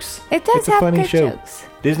jokes. It does It's a have funny good show. jokes.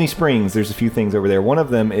 Disney Springs, there's a few things over there. One of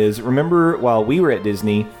them is, remember while we were at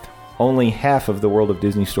Disney, only half of the World of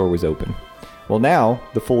Disney store was open. Well, now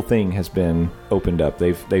the full thing has been opened up.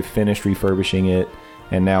 They've finished refurbishing it,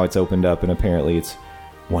 and now it's opened up, and apparently it's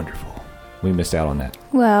wonderful. We missed out on that.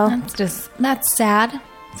 Well, That's sad.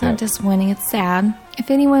 It's not disappointing, it's sad. if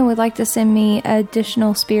anyone would like to send me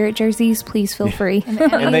additional Spirit jerseys, please feel free.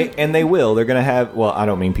 And they will. They're going to have, well, I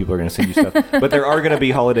don't mean people are going to send you stuff, but there are going to be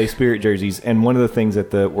holiday spirit jerseys. And one of the things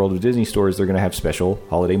at the World of Disney store is they're going to have special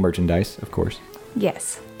holiday merchandise, of course.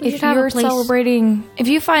 Yes. We If should have a you're place- celebrating, if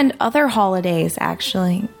you find other holidays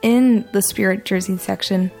actually in the Spirit Jersey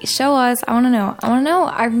section, show us. I want to know.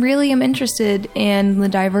 I really am interested in the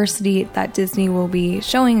diversity that Disney will be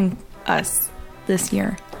showing us this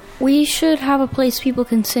year. We should have a place people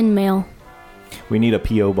can send mail. We need a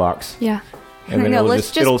P.O. box. Yeah. And then No, it'll let's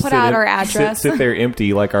just it'll put sit out our address. Sit there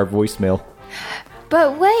empty like our voicemail.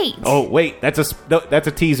 But wait. Oh, wait, that's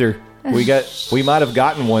a teaser. We might have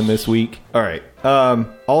gotten one this week. All right.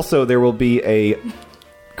 Also, there will be a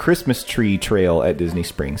Christmas tree trail at Disney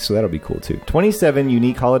Springs, so that'll be cool too. 27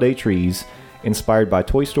 unique holiday trees inspired by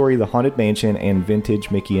Toy Story, The Haunted Mansion, and vintage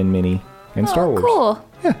Mickey and Minnie and Star Wars. Cool.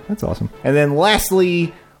 Yeah, that's awesome. And then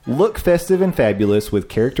lastly, look festive and fabulous with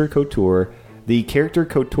Character Couture. The Character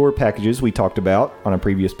Couture packages we talked about on a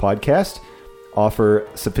previous podcast offer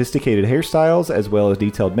sophisticated hairstyles as well as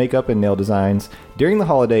detailed makeup and nail designs. During the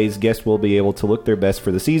holidays, guests will be able to look their best for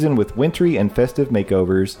the season with wintry and festive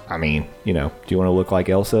makeovers. I mean, do you want to look like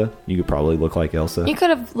Elsa? You could probably look like Elsa. You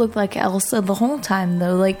could have looked like Elsa the whole time,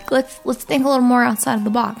 though. Like, let's think a little more outside of the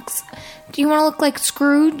box. Do you want to look like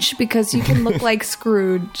Scrooge? Because you can look like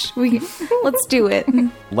Scrooge. Let's do it.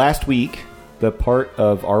 Last week, the Part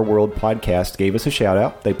of Our World podcast gave us a shout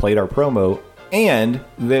out. They played our promo, and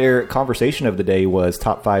their conversation of the day was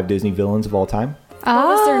top 5 Disney villains of all time. What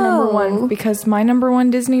was their number Oh. one? Because my number one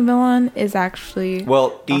Disney villain is actually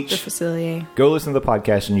Well, Dr. each Facilier. go listen to the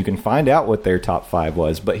podcast and you can find out what their top 5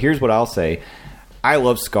 was. But here's what I'll say. I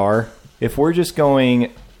love Scar. If we're just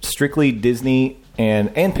going strictly Disney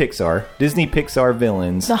and Pixar, Disney Pixar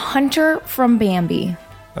villains, The hunter from Bambi.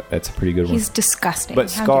 that's a pretty good one. He's disgusting. But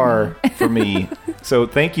How Scar, for me. So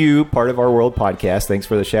thank you, Part of Our World podcast. Thanks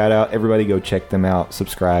for the shout out. Everybody go check them out.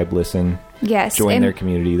 Subscribe, listen. Yes. Join and their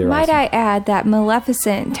community. They're might awesome. I add that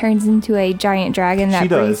Maleficent turns into a giant dragon that She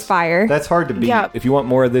breathes does. fire. That's hard to beat. Yep. If you want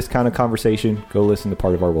more of this kind of conversation, go listen to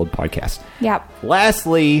Part of Our World podcast. Yep.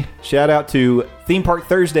 Lastly, shout out to Theme Park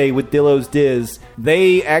Thursday with Dillo's Diz.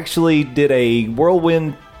 They actually did a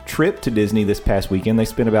whirlwind trip to Disney this past weekend. They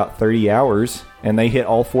spent about 30 hours and they hit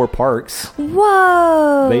all 4 parks.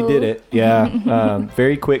 Whoa. They did it. Yeah.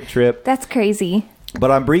 Very quick trip. That's crazy. But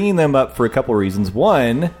I'm bringing them up for a couple reasons.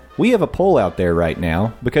 One, we have a poll out there right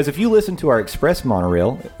now because if you listen to our Express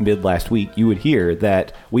monorail mid last week, you would hear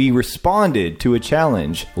that we responded to a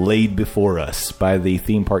challenge laid before us by the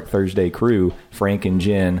Theme Park Thursday crew, Frank and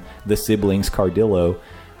Jen, the siblings Cardillo.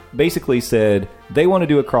 Basically said they want to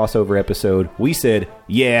do a crossover episode. We said,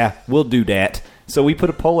 yeah, we'll do that. So we put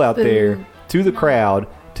a poll out there to the crowd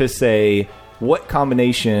to say, what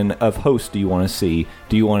combination of hosts do you want to see?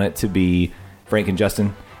 Do you want it to be Frank and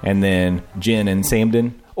Justin, and then Jen and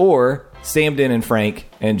Samden, or Samden and Frank,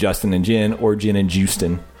 and Justin and Jen, or Jen and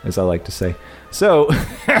Justin, as I like to say. So,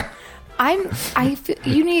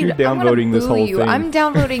 you need. You're downvoting this whole thing. I'm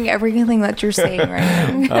downvoting everything that you're saying right now.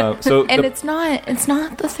 And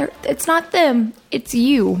the- it's not them. It's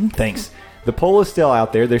you. thanks. The poll is still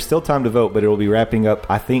out there. There's still time to vote, but it will be wrapping up,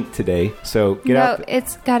 I think, today. So get No, out.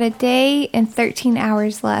 it's got a day and 13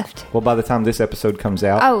 hours left. Well, by the time this episode comes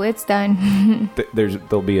out, Oh, it's done.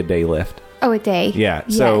 there'll be a day left. Oh, a day. Yeah.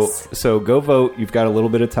 Yes. So go vote. You've got a little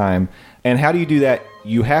bit of time. And how do you do that?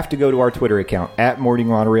 You have to go to our Twitter account at Morning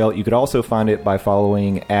Monorail. You could also find it by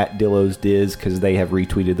following at Dillo's Diz because they have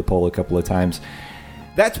retweeted the poll a couple of times.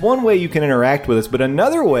 That's one way you can interact with us. But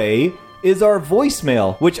another way is our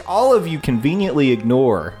voicemail, which all of you conveniently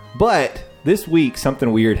ignore. But this week,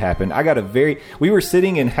 something weird happened. We were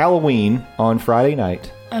sitting in Halloween on Friday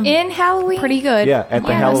night. In Halloween? Pretty good. Yeah, at the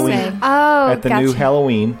I must Halloween. say. Oh, At the gotcha. new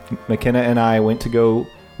Halloween, McKenna and I went to go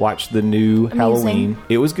watched the new Halloween.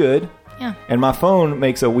 It was good. Yeah. And my phone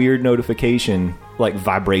makes a weird notification, like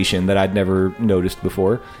vibration, that I'd never noticed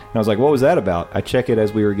before. And I was like, what was that about? I check it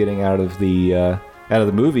as we were getting out of the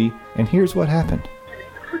movie, and here's what happened.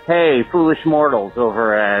 Hey, foolish mortals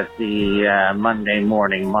over at the Monday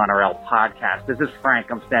Morning Monorail podcast. This is Frank.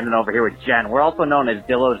 I'm standing over here with Jen. We're also known as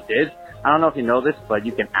Dillo's Diz. I don't know if you know this, but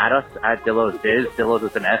you can add us at Dillo's Diz. Dillo's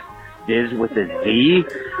with an S, Diz with a Z.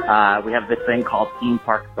 We have this thing called Theme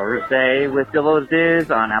Park Thursday with Dillo's Diz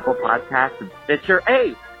on Apple Podcasts and Stitcher.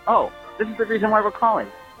 Hey, this is the reason why we're calling.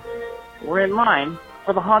 We're in line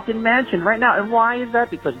for the Haunted Mansion right now. And why is that?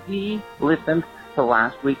 Because we listened to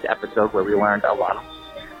last week's episode where we learned a lot of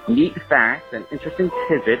neat facts and interesting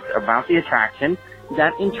tidbits about the attraction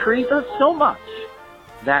that intrigued us so much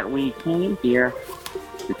that we came here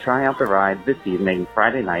to try out the ride this evening,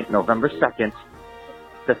 Friday night, November 2nd.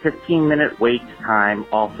 The 15-minute wait time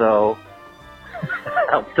also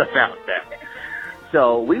helped us out there.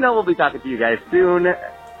 So we know we'll be talking to you guys soon.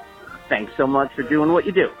 Thanks so much for doing what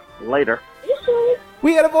you do. Later.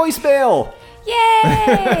 We had a voicemail!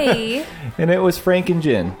 Yay! And it was Frank and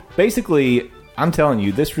Jen. Basically, I'm telling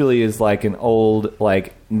you, this really is like an old,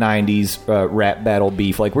 90s rap battle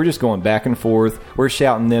beef. Like, we're just going back and forth. We're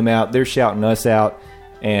shouting them out. They're shouting us out.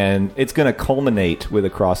 And it's going to culminate with a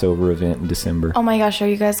crossover event in December. Oh my gosh, are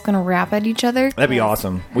you guys going to rap at each other? That'd be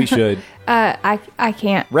awesome. We should. I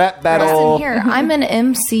can't. Rap battle. Listen here, I'm an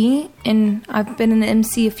MC, and I've been an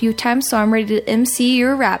MC a few times, so I'm ready to MC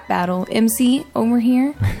your rap battle. MC over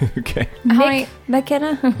here. Okay. Hi,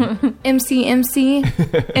 McKenna. MC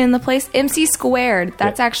in the place. MC squared.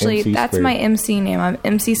 That's Yeah, actually, MC that's squared. my MC name. I'm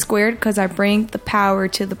MC squared because I bring the power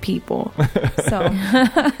to the people. So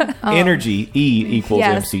Energy, E equals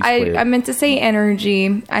yes, MC squared. I meant to say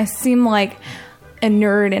energy. I seem like a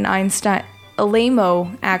nerd in Einstein. A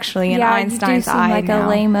lame-o, actually, in Einstein's you do seem eye like now. a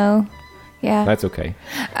lame-o. Yeah. That's okay.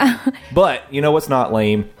 But, you know what's not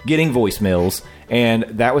lame? Getting voicemails. And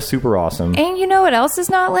that was super awesome. And you know what else is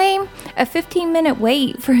not lame? A 15-minute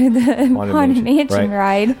wait for the Haunted Mansion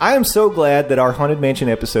ride. I am so glad that our Haunted Mansion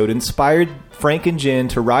episode inspired Frank and Jen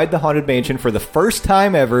to ride the Haunted Mansion for the first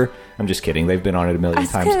time ever. I'm just kidding. They've been on it a million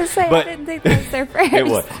times. I was going to say, but I didn't think that was their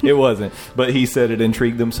first. It wasn't. But he said it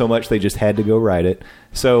intrigued them so much they just had to go ride it.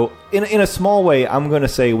 So in a small way, I'm going to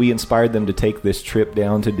say we inspired them to take this trip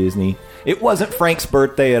down to Disney. It wasn't Frank's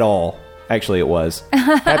birthday at all. Actually, it was.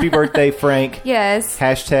 Happy birthday, Frank. Yes.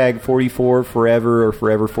 Hashtag 44 forever or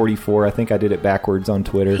forever 44. I think I did it backwards on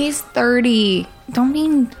Twitter. He's 30. Don't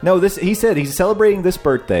mean... No, he said he's celebrating this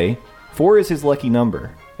birthday. 4 is his lucky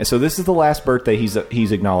number. And so this is the last birthday he's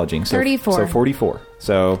acknowledging. So, 34. So 44.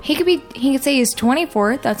 So He could say he's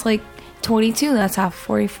 24. That's like 22. That's half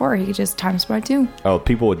 44. He could just times by 2. oh,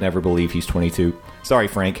 people would never believe he's 22. Sorry,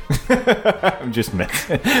 Frank. I'm just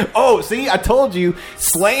messing. Oh, see, I told you.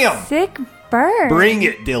 Slam. Sick burn. Bring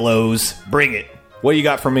it, Dillos. Bring it. What do you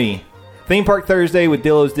got for me? Theme Park Thursday with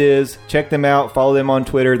Dillos Diz. Check them out. Follow them on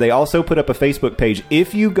Twitter. They also put up a Facebook page.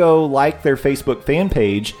 If you go like their Facebook fan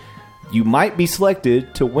page, you might be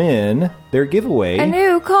selected to win their giveaway. A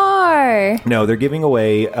new car. No, they're giving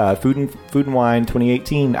away Food and Wine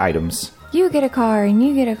 2018 items. You get a car, and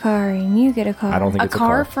you get a car, and you get a car. I don't think A it's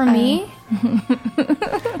car a car. for me?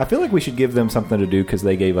 I feel like we should give them something to do because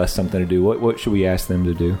they gave us something to do. What should we ask them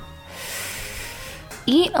to do?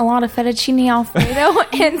 Eat a lot of fettuccine alfredo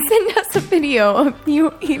and send us a video of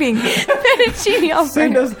you eating fettuccine alfredo.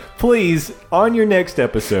 Send us, please, on your next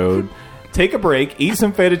episode, take a break, eat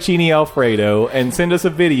some fettuccine alfredo, and send us a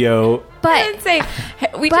video. But say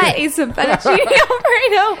we just ate some fettuccine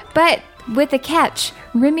alfredo. But with a catch,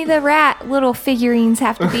 Remy the Rat little figurines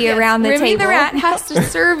have to be around the Remy table. the Rat has to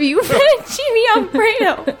serve you fettuccine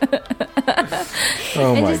alfredo.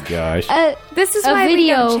 Oh my gosh. This is A why we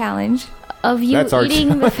video. don't challenge. Of you That's our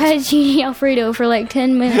eating the fettuccine alfredo for like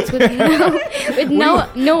 10 minutes with no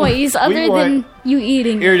noise other than you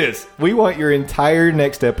eating. Here it is. We want your entire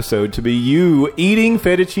next episode to be you eating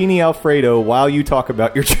fettuccine alfredo while you talk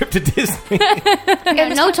about your trip to Disney.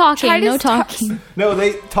 No talking, no talking. No,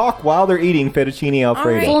 they talk while they're eating fettuccine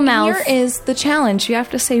alfredo. Full mouth. Here is the challenge. You have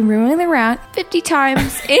to say Remy the Rat 50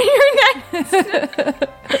 times in your next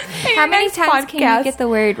How many times can you get the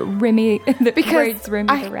word Remy? The words Remy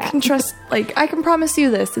I the Rat. can trust, I can promise you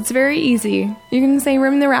this. It's very easy. You can say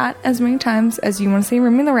Remy the Rat as many times as you want to say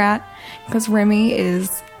Remy the Rat, because Remy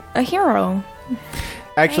is a hero.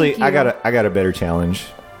 Actually, Thank you. I got a better challenge,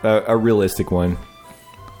 a realistic one.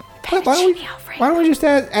 Why don't we just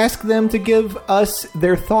ask them to give us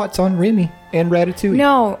their thoughts on Remy and Ratatouille?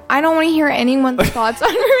 No, I don't want to hear anyone's thoughts on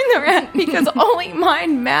Remy the Rat because only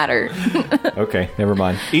mine matter. Okay, never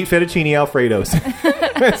mind. Eat fettuccine Alfredos.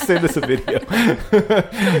 Send us a video.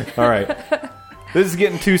 All right. This is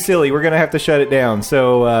getting too silly. We're going to have to shut it down.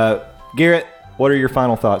 So, Garrett, what are your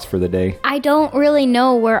final thoughts for the day? I don't really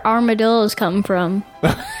know where armadillos come from.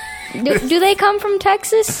 Do they come from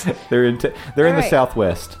Texas? They're in the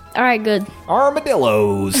Southwest. All right, good.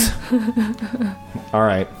 Armadillos. All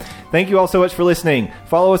right. Thank you all so much for listening.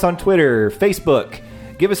 Follow us on Twitter, Facebook.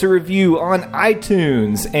 Give us a review on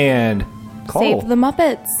iTunes and call. Save the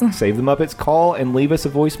Muppets. Save the Muppets. Call and leave us a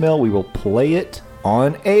voicemail. We will play it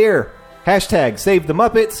on air. Hashtag Save the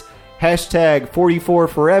Muppets. Hashtag 44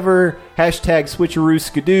 Forever. Hashtag Switcheroo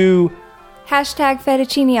Skidoo. Hashtag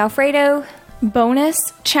Fettuccine Alfredo.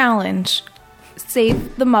 Bonus challenge.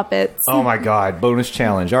 Save the Muppets. Oh my God. Bonus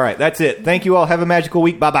challenge. All right. That's it. Thank you all. Have a magical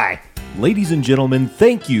week. Bye-bye. Ladies and gentlemen,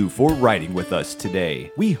 thank you for riding with us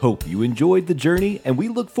today. We hope you enjoyed the journey, and we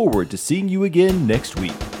look forward to seeing you again next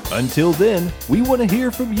week. Until then, we want to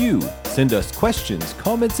hear from you. Send us questions,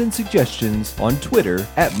 comments, and suggestions on Twitter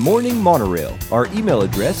at Morning Monorail. Our email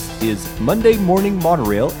address is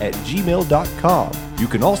mondaymorningmonorail@gmail.com. You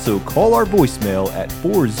can also call our voicemail at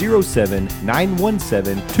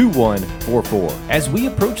 407-917-2144. As we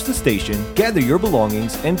approach the station, gather your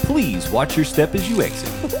belongings and please watch your step as you exit.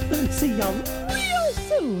 See y'all real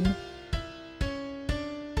soon.